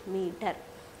கியூபிக் மீட்டர்.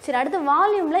 சரி, அடுத்து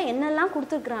வால்யூமில் என்னெல்லாம்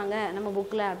கொடுத்துருக்குறாங்க நம்ம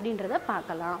புக்கில் அப்படின்றத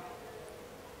பார்க்கலாம்.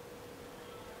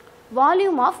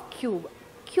 Volume of cube.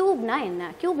 கியூப்னா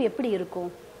என்ன, கியூப் எப்படி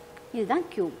இருக்கும், இதுதான்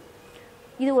கியூப்.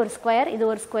 இது ஒரு ஸ்கொயர், இது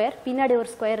ஒரு ஸ்கொயர், பின்னாடி ஒரு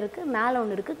ஸ்கொயர் இருக்குது, மேலே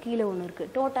ஒன்று இருக்குது, கீழே ஒன்று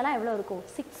இருக்குது. டோட்டலாக எவ்வளோ இருக்கும்,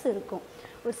 6 இருக்கும்.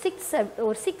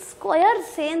 ஒரு 6 ஸ்கொயர்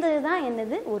சேர்ந்தது தான்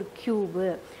என்னது, ஒரு க்யூபு.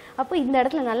 அப்போ இந்த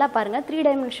இடத்துல நல்லா பாருங்கள்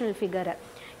 3-dimensional ஃபிகரை.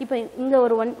 இப்போ இங்கே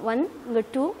ஒரு 1, இங்கே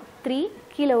 2, 3,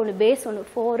 கீழே ஒன்று பேஸ் ஒன்று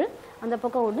 4, அந்த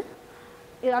பக்கம் ஒன்று,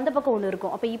 அந்த பக்கம் ஒன்று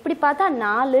இருக்கும். அப்போ இப்படி பார்த்தா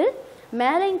 4,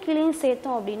 மேலையும் கீழையும்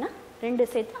சேர்த்தோம் அப்படின்னா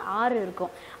 2 சேர்த்து 6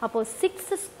 இருக்கும். அப்போது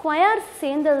 6 ஸ்கொயர்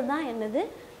சேர்ந்தது தான் என்னது,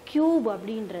 கியூப்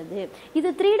அப்படின்றது. இது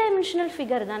 3-dimensional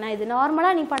ஃபிகர் தானே, இது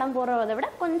நார்மலாக நீ படம் போடுறதை விட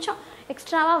கொஞ்சம்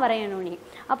எக்ஸ்ட்ராவாக வரையணும் நீ.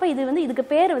 அப்போ இது வந்து இதுக்கு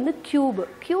பேர் வந்து கியூப்.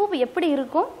 கியூப் எப்படி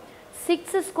இருக்கும்,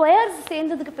 6 ஸ்கொயர்ஸ்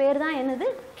சேர்ந்ததுக்கு பேர் தான் என்னது,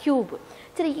 கியூப்.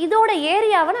 சரி, இதோட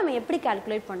ஏரியாவை நம்ம எப்படி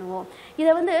கால்குலேட் பண்ணுவோம்?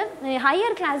 இதை வந்து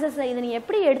ஹையர் கிளாஸஸில் இதை நீ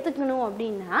எப்படி எடுத்துக்கணும்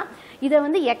அப்படின்னா, இதை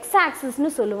வந்து எக்ஸ்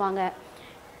ஆக்சிஸ்ன்னு சொல்லுவாங்க,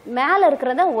 மேலே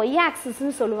இருக்கிறத ஒய்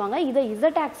ஆக்சிஸ்ன்னு சொல்லுவாங்க, இதை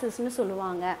இசட் ஆக்சிஸ்ன்னு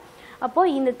சொல்லுவாங்க. அப்போது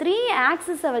இந்த 3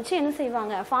 ஆக்சிஸை வச்சு என்ன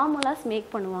செய்வாங்க, ஃபார்முலாஸ் மேக்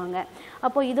பண்ணுவாங்க.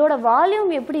 அப்போது இதோட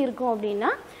வால்யூம் எப்படி இருக்கும் அப்படின்னா,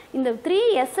 இந்த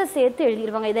 3Sஐ சேர்த்து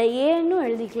எழுதிடுவாங்க. இதை ஏன்னு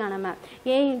எழுதிக்கலாம், நம்ம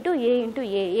A இன்ட்டு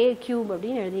ஏ கியூப்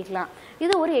அப்படின்னு எழுதிக்கலாம்.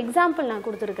 இது ஒரு எக்ஸாம்பிள் நான்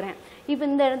கொடுத்துருக்குறேன். இப்போ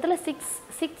இந்த இடத்துல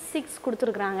 6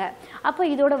 கொடுத்துருக்குறாங்க. அப்போ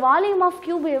இதோட வால்யூம் ஆஃப்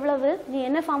கியூப் எவ்வளவு, நீ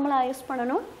என்ன ஃபார்முலா யூஸ்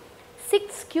பண்ணணும்,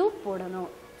 6 கியூப் போடணும்.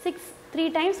 6 3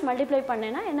 டைம்ஸ் மல்டிப்ளை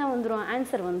பண்ணேன்னா என்ன வந்துடும்,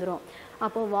 ஆன்சர் வந்துடும்.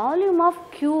 அப்போ வால்யூம் ஆஃப்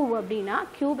கியூப் அப்படின்னா,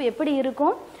 கியூப் எப்படி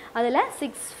இருக்கும், அதில்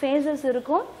 6 ஃபேஸஸ்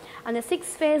இருக்கும். அந்த 6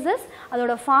 ஃபேஸஸ்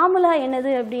அதோட ஃபார்முலா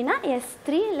என்னது அப்படின்னா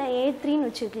S3 இல்லை A3ன்னு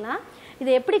வச்சுக்கலாம்.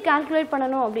 இதை எப்படி கால்குலேட்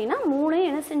பண்ணணும் அப்படின்னா மூணையும்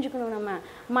என்ன செஞ்சுக்கணும், நம்ம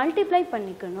மல்டிப்ளை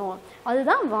பண்ணிக்கணும்.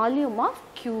 அதுதான் volume of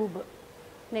cube.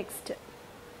 Next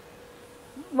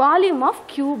volume of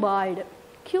cuboid.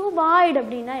 Cuboid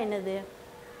அப்படின்னா என்னது,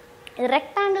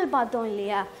 ரெக்டாங்கிள் பார்த்தோம்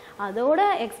இல்லையா, அதோட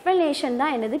எக்ஸ்பிளனேஷன்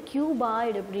தான் என்னது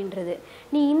கியூபாய்டு அப்படின்றது.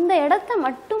 நீ இந்த இடத்த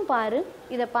மட்டும் பாரு,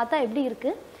 இதை பார்த்தா எப்படி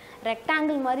இருக்குது,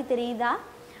 ரெக்டாங்கிள் மாதிரி தெரியுதா?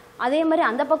 அதே மாதிரி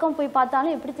அந்த பக்கம் போய்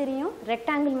பார்த்தாலும் எப்படி தெரியும்,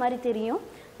 ரெக்டாங்கிள் மாதிரி தெரியும்.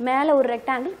 மேலே ஒரு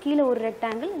ரெக்டாங்கிள், கீழே ஒரு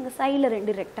ரெக்டாங்கிள், இந்த சைடில்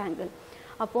 2 ரெக்டாங்கிள்.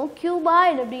 அப்போது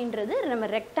கியூபாய்டு அப்படின்றது நம்ம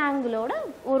ரெக்டாங்கிளோட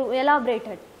ஒரு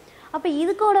எலாபரேட்டட். அப்போ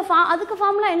இதுக்கோட அதுக்கு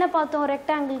ஃபார்முலா என்ன பார்த்தோம்,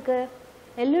 ரெக்டாங்கிளுக்கு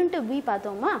L/B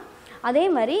பார்த்தோமா. அதே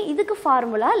மாதிரி இதுக்கு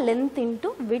formula length into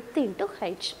width into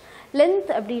height.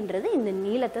 Length அப்படின்றது இந்த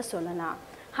நீளத்தை சொல்லலாம்,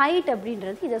 ஹைட்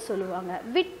அப்படின்றது இதை சொல்லுவாங்க,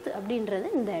 விட்த் அப்படின்றது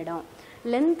இந்த இடம்,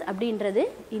 லென்த் அப்படின்றது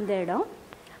இந்த இடம்,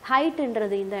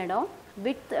 ஹைட்டுன்றது இந்த இடம்,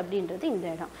 விட்த் அப்படின்றது இந்த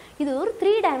இடம். இது ஒரு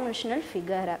 3 டைமென்ஷனல்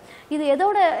ஃபிகர். இது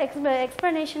எதோட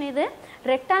எக்ஸ்பிளனேஷன், இது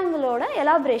ரெக்டாங்கிளோட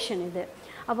எலாபரேஷன் இது.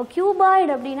 அப்போ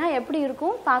கியூபாய்டு அப்படின்னா எப்படி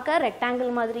இருக்கும், பார்க்க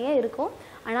ரெக்டாங்கிள் மாதிரியே இருக்கும்.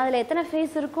 ஆனால் அதில் எத்தனை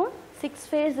ஃபேஸ் இருக்கும், 6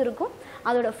 ஃபேஸ் இருக்கும்.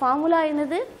 அதோட ஃபார்முலா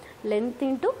என்னது, length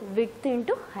into width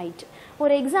into height.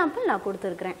 ஒரு எக்ஸாம்பிள் நான்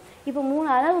கொடுத்துருக்குறேன். இப்போ 3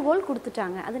 அளவுகோல்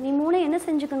கொடுத்துட்டாங்க. அதை நீ 3 என்ன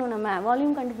செஞ்சுக்கணும், நம்ம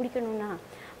வால்யூம் கண்டுபிடிக்கணும்னா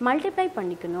மல்டிப்ளை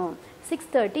பண்ணிக்கணும்.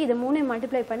 630 இதை 3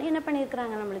 மல்டிப்ளை பண்ணி என்ன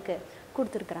பண்ணியிருக்கிறாங்க, நம்மளுக்கு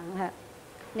கொடுத்துருக்குறாங்க.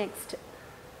 Next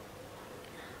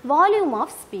volume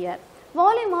of sphere.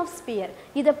 Volume of sphere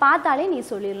இதை பார்த்தாலே நீ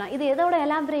சொல்லிடலாம், இது எதோட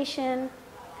எலாபரேஷன்,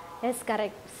 எஸ்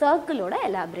கரெக்ட், சர்க்கிளோட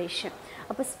எலாபரேஷன்.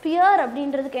 அப்போ ஸ்பியர்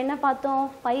அப்படின்றதுக்கு என்ன பார்த்தோம்,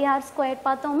 πr²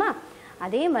 பார்த்தோமா.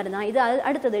 அதே மாதிரி தான் இது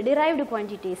அடுத்தது டிரைவ்டு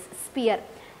குவான்டிட்டிஸ். ஸ்பியர்.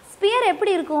 ஸ்பியர்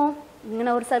எப்படி இருக்கும்,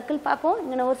 இங்கே ஒரு சர்க்கிள் பார்ப்போம்,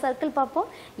 இங்கே ஒரு சர்க்கிள் பார்ப்போம்,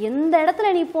 எந்த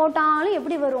இடத்துல நீ போட்டாலும்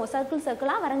எப்படி வரும், சர்க்கிள்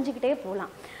சர்க்கிளாக வரைஞ்சிக்கிட்டே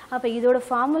போகலாம். அப்போ இதோட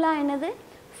ஃபார்முலா என்னது,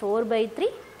 4/3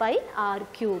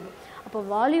 πr³. அப்போ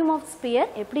வால்யூம் ஆஃப் ஸ்பியர்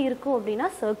எப்படி இருக்கும் அப்படின்னா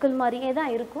சர்க்கிள் மாதிரியே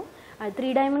தான் இருக்கும், அது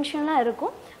 3 டைமென்ஷன்லாம்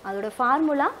இருக்கும். அதோட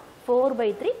ஃபார்முலா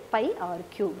 4/3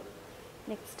 πr³.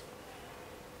 நெக்ஸ்ட்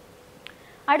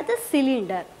அடுத்து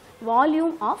சிலிண்டர்.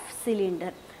 Volume of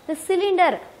cylinder. இந்த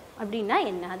சிலிண்டர் அப்படின்னா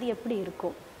என்ன, அது எப்படி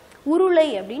இருக்கும், உருளை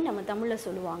அப்படின்னு நம்ம தமிழில்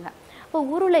சொல்லுவாங்க. இப்போ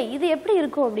உருளை இது எப்படி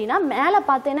இருக்கும் அப்படின்னா மேலே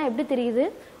பார்த்தேன்னா எப்படி தெரியுது,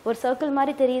 ஒரு சர்க்கிள்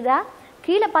மாதிரி தெரியுதா,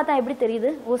 கீழே பார்த்தா எப்படி தெரியுது,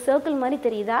 ஒரு சர்க்கிள் மாதிரி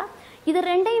தெரியுதா. இது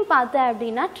ரெண்டையும் பார்த்தா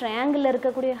அப்படின்னா ட்ரையாங்கிளில்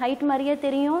இருக்கக்கூடிய ஹைட் மாதிரியே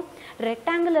தெரியும்,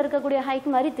 ரெக்டாங்கிளில் இருக்கக்கூடிய ஹைட்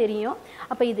மாதிரி தெரியும்.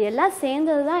 அப்போ இது எல்லாம்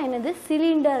சேர்ந்தது தான் என்னது,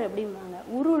 சிலிண்டர் அப்படிம்பாங்க,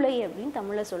 உருளை அப்படின்னு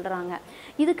தமிழில் சொல்கிறாங்க.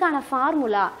 இதுக்கான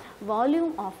formula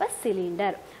volume of a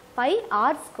cylinder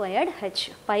πr²h.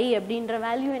 By அப்படின்ற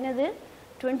வேல்யூ என்னது,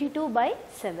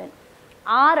 22/7.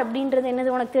 ஆர் அப்படின்றது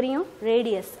என்னது உனக்கு தெரியும்,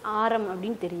 ரேடியஸ், ஆரம்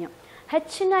அப்படின்னு தெரியும்.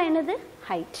 ஹெச்னா என்னது,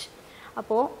 ஹைட்.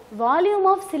 அப்போது வால்யூம்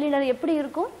ஆஃப் சிலிண்டர் எப்படி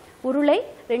இருக்கும், உருளை,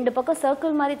 2 பக்கம்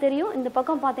சர்க்கிள் மாதிரி தெரியும், இந்த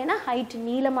பக்கம் பார்த்தீங்கன்னா ஹைட்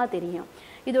நீளமாக தெரியும்.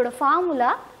 இதோட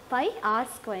ஃபார்முலா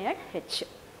πr²h.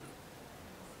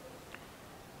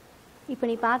 இப்போ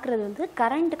நீ பார்க்குறது வந்து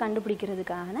கரண்ட்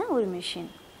கண்டுபிடிக்கிறதுக்கான ஒரு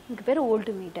மிஷின். இதுக்கு பேர்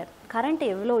வோல்ட் மீட்டர். கரண்ட்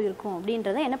எவ்வளோ இருக்கும்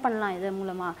அப்படின்றத என்ன பண்ணலாம், இது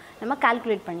மூலமாக நம்ம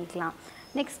கால்குலேட் பண்ணிக்கலாம்.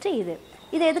 நெக்ஸ்ட்டு இது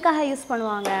எதுக்காக யூஸ்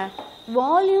பண்ணுவாங்க,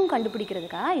 வால்யூம்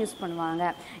கண்டுபிடிக்கிறதுக்காக யூஸ் பண்ணுவாங்க.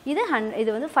 இது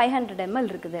வந்து 500 ml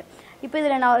இருக்குது. இப்போ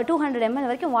இதில் நான் 200 ml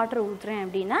வரைக்கும் வாட்டர் ஊற்றுறேன்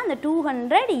அப்படின்னா அந்த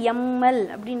 200 ml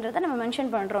அப்படின்றத நம்ம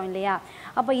மென்ஷன் பண்ணுறோம் இல்லையா.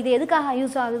 அப்போ இது எதுக்காக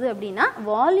யூஸ் ஆகுது அப்படின்னா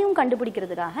வால்யூம்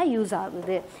கண்டுபிடிக்கிறதுக்காக யூஸ்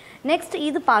ஆகுது. நெக்ஸ்ட்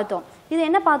இது பார்த்தோம், இது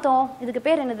என்ன பார்த்தோம், இதுக்கு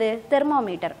பேர் என்னது,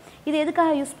 தெர்மோமீட்டர். இது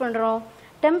எதுக்காக யூஸ் பண்ணுறோம்,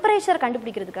 டெம்பரேச்சர்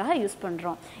கண்டுபிடிக்கிறதுக்காக யூஸ்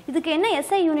பண்ணுறோம். இதுக்கு என்ன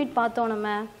எஸ்ஐ யூனிட் பார்த்தோம், நம்ம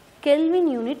கெல்வின்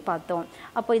யூனிட் பார்த்தோம்.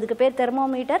 அப்போ இதுக்கு பேர்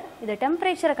தெர்மோமீட்டர். இதை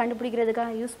டெம்பரேச்சரை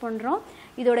கண்டுபிடிக்கிறதுக்காக யூஸ் பண்ணுறோம்.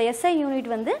 இதோட எஸ்ஐ யூனிட்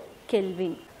வந்து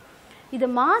கெல்வின். இது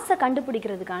மாஸை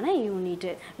கண்டுபிடிக்கிறதுக்கான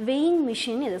யூனிட்டு, வெயிங்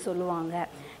மிஷின் இதை சொல்லுவாங்க.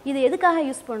 இது எதுக்காக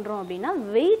யூஸ் பண்ணுறோம் அப்படின்னா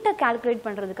வெயிட்டை கால்குலேட்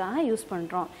பண்ணுறதுக்காக யூஸ்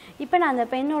பண்ணுறோம். இப்போ நான் அந்த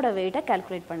பெண்ணோட வெயிட்டை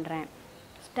கால்குலேட் பண்ணுறேன்.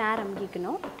 ஸ்டார்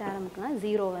அமுக்கிக்கணும், ஸ்டார் அமுக்குனா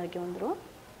 0 வரைக்கும் வந்துடும்.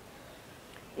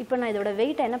 இப்போ நான் இதோட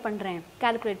வெயிட்டை என்ன பண்ணுறேன்,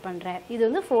 கால்குலேட் பண்ணுறேன். இது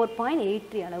வந்து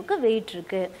 4.83 அளவுக்கு வெயிட்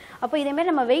இருக்குது. அப்போ இதேமாதிரி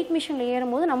நம்ம வெயிட் மிஷினில்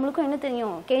ஏறும்போது நம்மளுக்கும் என்ன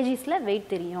தெரியும், கேஜிஸில்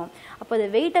வெயிட் தெரியும். அப்போ இந்த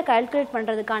வெயிட்டை கால்குலேட்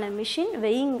பண்ணுறதுக்கான மிஷின்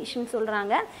வெயிங் மிஷின்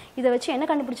சொல்கிறாங்க. இதை வச்சு என்ன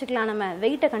கண்டுபிடிச்சிக்கலாம், நம்ம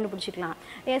வெயிட்டை கண்டுபிடிச்சிக்கலாம்.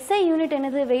 எஸ்ஐ யூனிட்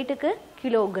என்னது, வெயிட்டுக்கு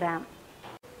கிலோகிராம்.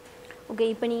 ஓகே,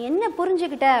 இப்போ நீ என்ன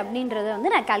புரிஞ்சுக்கிட்ட அப்படின்றத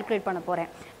வந்து நான் கால்குலேட் பண்ண போகிறேன்.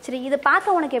 சரி, இதை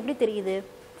பார்க்க உனக்கு எப்படி தெரியுது,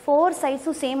 4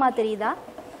 சைட்ஸும் சேமாக தெரியுதா.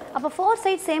 அப்போ 4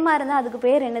 சைட்ஸ் சேமாக இருந்தால் அதுக்கு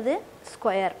பேர் என்னது,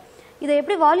 ஸ்கொயர். இதை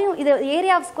எப்படி வால்யூம், இது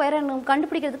ஏரியா ஆஃப் ஸ்கொயரை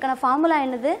கண்டுபிடிக்கிறதுக்கான ஃபார்முலா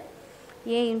என்னது,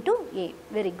 A/A.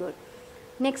 Very good.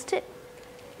 நெக்ஸ்ட்டு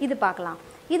இது பார்க்கலாம்.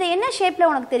 இது என்ன ஷேப்பில்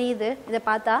உனக்கு தெரியுது, இதை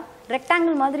பார்த்தா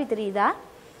ரெக்டாங்கிள் மாதிரி தெரியுதா.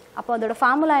 அப்போ அதோட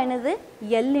ஃபார்முலா என்னது,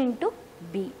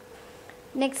 L/B.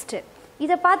 நெக்ஸ்ட்டு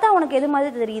இதை பார்த்தா உனக்கு எது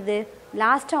மாதிரி தெரியுது?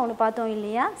 லாஸ்ட்டாக ஒன்று பார்த்தோம்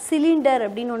இல்லையா, சிலிண்டர்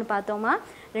அப்படின்னு ஒன்று பார்த்தோமா,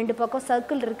 ரெண்டு பக்கம்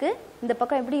சர்க்கிள் இருக்குது, இந்த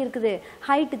பக்கம் எப்படி இருக்குது,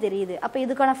 ஹைட்டு தெரியுது. அப்போ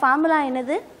இதுக்கான ஃபார்முலா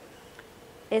என்னது?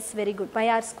 S, very good, by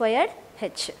R squared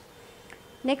H.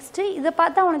 Next இதை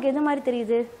பார்த்தா உனக்கு எது மாதிரி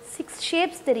தெரியுது? 6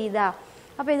 ஷேப்ஸ் தெரியுதா?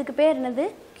 அப்போ இதுக்கு பேர் என்னது?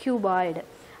 கியூபாய்டு.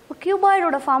 இப்போ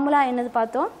கியூபாய்டோட ஃபார்முலா என்னது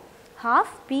பார்த்தோம்?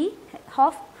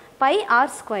 half பை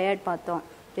ஆர் ஸ்கொயர்ட் பார்த்தோம்.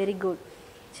 Very good.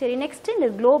 சரி, நெக்ஸ்ட்டு இந்த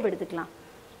குளோப் எடுத்துக்கலாம்.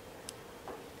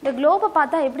 இந்த குளோபை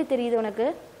பார்த்தா எப்படி தெரியுது உனக்கு?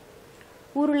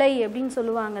 உருளை அப்படின்னு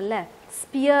சொல்லுவாங்கல்ல,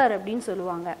 ஸ்பியர் அப்படின்னு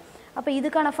சொல்லுவாங்க. அப்போ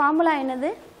இதுக்கான ஃபார்முலா என்னது?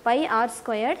 By R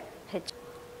squared H.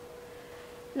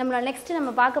 Next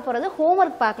நம்ம பார்க்க போகிறது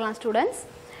ஹோம்ஒர்க் பார்க்கலாம் ஸ்டூடெண்ட்ஸ்.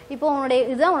 இப்போ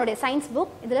இதுதான் உன்னுடைய சயின்ஸ்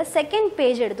புக். இதில் செகண்ட்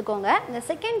பேஜ் எடுத்துக்கோங்க. இந்த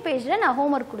செகண்ட் பேஜில் நான்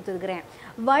ஹோம்ஒர்க் கொடுத்துருக்குறேன்.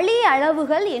 வழி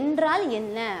அளவுகள் என்றால்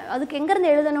என்ன? அதுக்கு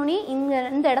எங்கேருந்து எழுதணும்? நீ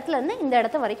இந்த இடத்துலேருந்து இந்த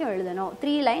இடத்த வரைக்கும் எழுதணும்.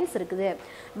 3 லைன்ஸ் இருக்குது.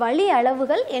 வழி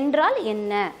அளவுகள் என்றால்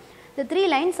என்ன? இந்த 3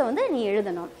 லைன்ஸை வந்து நீ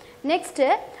எழுதணும். நெக்ஸ்ட்டு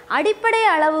அடிப்படை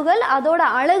அளவுகள், அதோட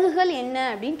அலகுகள் என்ன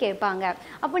அப்படின்னு கேட்பாங்க.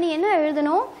 அப்போ நீ என்ன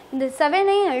எழுதணும்? இந்த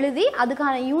 7ஐயும் எழுதி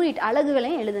அதுக்கான யூனிட்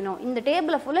அலகுகளையும் எழுதணும். இந்த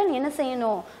டேபிளை ஃபுல்லாக நீ என்ன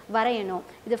செய்யணும்? வரையணும்.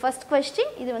 இது ஃபர்ஸ்ட்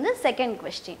கொஸ்டின், இது வந்து செகண்ட்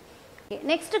கொஸ்டின்.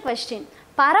 நெக்ஸ்ட் கொஸ்டின்,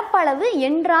 பரப்பளவு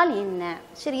என்றால் என்ன?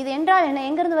 சரி, இது என்றால் என்ன?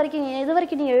 எங்கேருந்து வரைக்கும் எது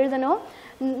வரைக்கும் நீ எழுதணும்?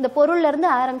 இந்த பொருள்லேருந்து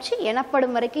ஆரம்பித்து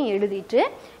எனப்படும் வரைக்கும் எழுதிட்டு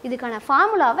இதுக்கான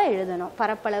ஃபார்முலாவை எழுதணும்.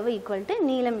 பரப்பளவு ஈக்குவல் டு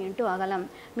நீளம் இன்ட்டு அகலம்,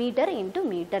 மீட்டர் இன்ட்டு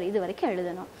மீட்டர், இது வரைக்கும்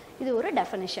எழுதணும். இது ஒரு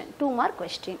டெஃபினிஷன், 2 மார்க்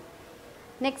கொஸ்டின்.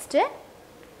 நெக்ஸ்ட்டு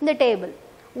இந்த டேபிள்,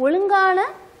 ஒழுங்கான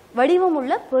வடிவம்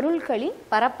உள்ள பொருட்களின்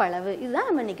பரப்பளவு, இதுதான்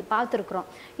நம்ம இன்றைக்கி பார்த்துருக்குறோம்.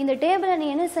 இந்த டேபிளை நீ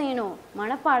என்ன செய்யணும்?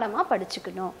 மனப்பாடமாக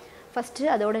படிச்சுக்கணும். ஃபஸ்ட்டு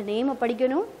அதோட நேமை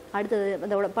படிக்கணும், அடுத்தது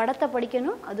அதோட படத்தை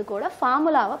படிக்கணும், அதுக்கூட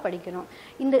ஃபார்முலாவை படிக்கணும்.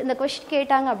 இந்த கொஸ்டின்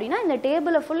கேட்டாங்க அப்படின்னா இந்த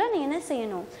டேபிளை ஃபுல்லாக நீ என்ன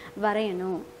செய்யணும்?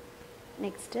 வரையணும்.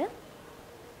 நெக்ஸ்ட்டு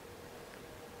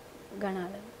கன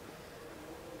அளவு.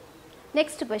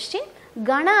 நெக்ஸ்ட் கொஸ்டின்,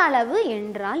 கன அளவு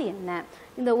என்றால் என்ன?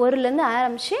 இந்த ஒருலேருந்து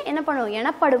ஆரம்பித்து என்ன பண்ணுவோம்?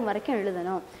 எனப்படும் வரைக்கும்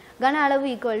எழுதணும். கன அளவு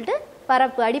ஈக்குவல் டு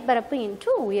பரப்பு, அடிப்பரப்பு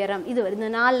இன்ட்டு உயரம், இது இந்த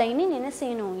 4 லைனையும் என்ன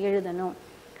செய்யணும்? எழுதணும்.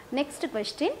 நெக்ஸ்ட்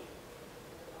கொஸ்டின்,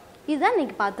 இதுதான்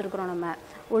இன்றைக்கி பார்த்துருக்குறோம் நம்ம.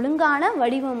 ஒழுங்கான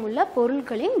வடிவம் உள்ள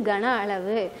பொருட்களின் கன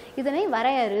அளவு, இதனை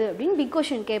வரையறு அப்படின்னு பிக்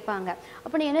கொஷின் கேட்பாங்க.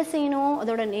 அப்போ நீ என்ன செய்யணும்?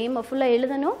 அதோட நேமை ஃபுல்லாக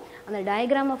எழுதணும், அந்த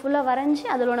டயக்ராமை ஃபுல்லாக வரைஞ்சி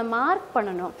அதோட மார்க்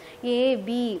பண்ணணும். A,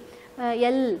 B,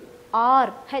 L, R,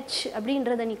 H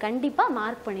அப்படின்றத நீ கண்டிப்பாக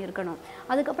மார்க் பண்ணியிருக்கணும்.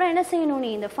 அதுக்கப்புறம் என்ன செய்யணும்?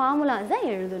 நீ இந்த ஃபார்முலாஸை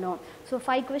எழுதணும். ஸோ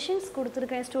 5 கொஷின்ஸ்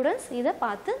கொடுத்துருக்கேன் ஸ்டூடெண்ட்ஸ், இதை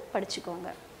பார்த்து படிச்சுக்கோங்க.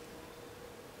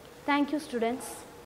 Thank you students.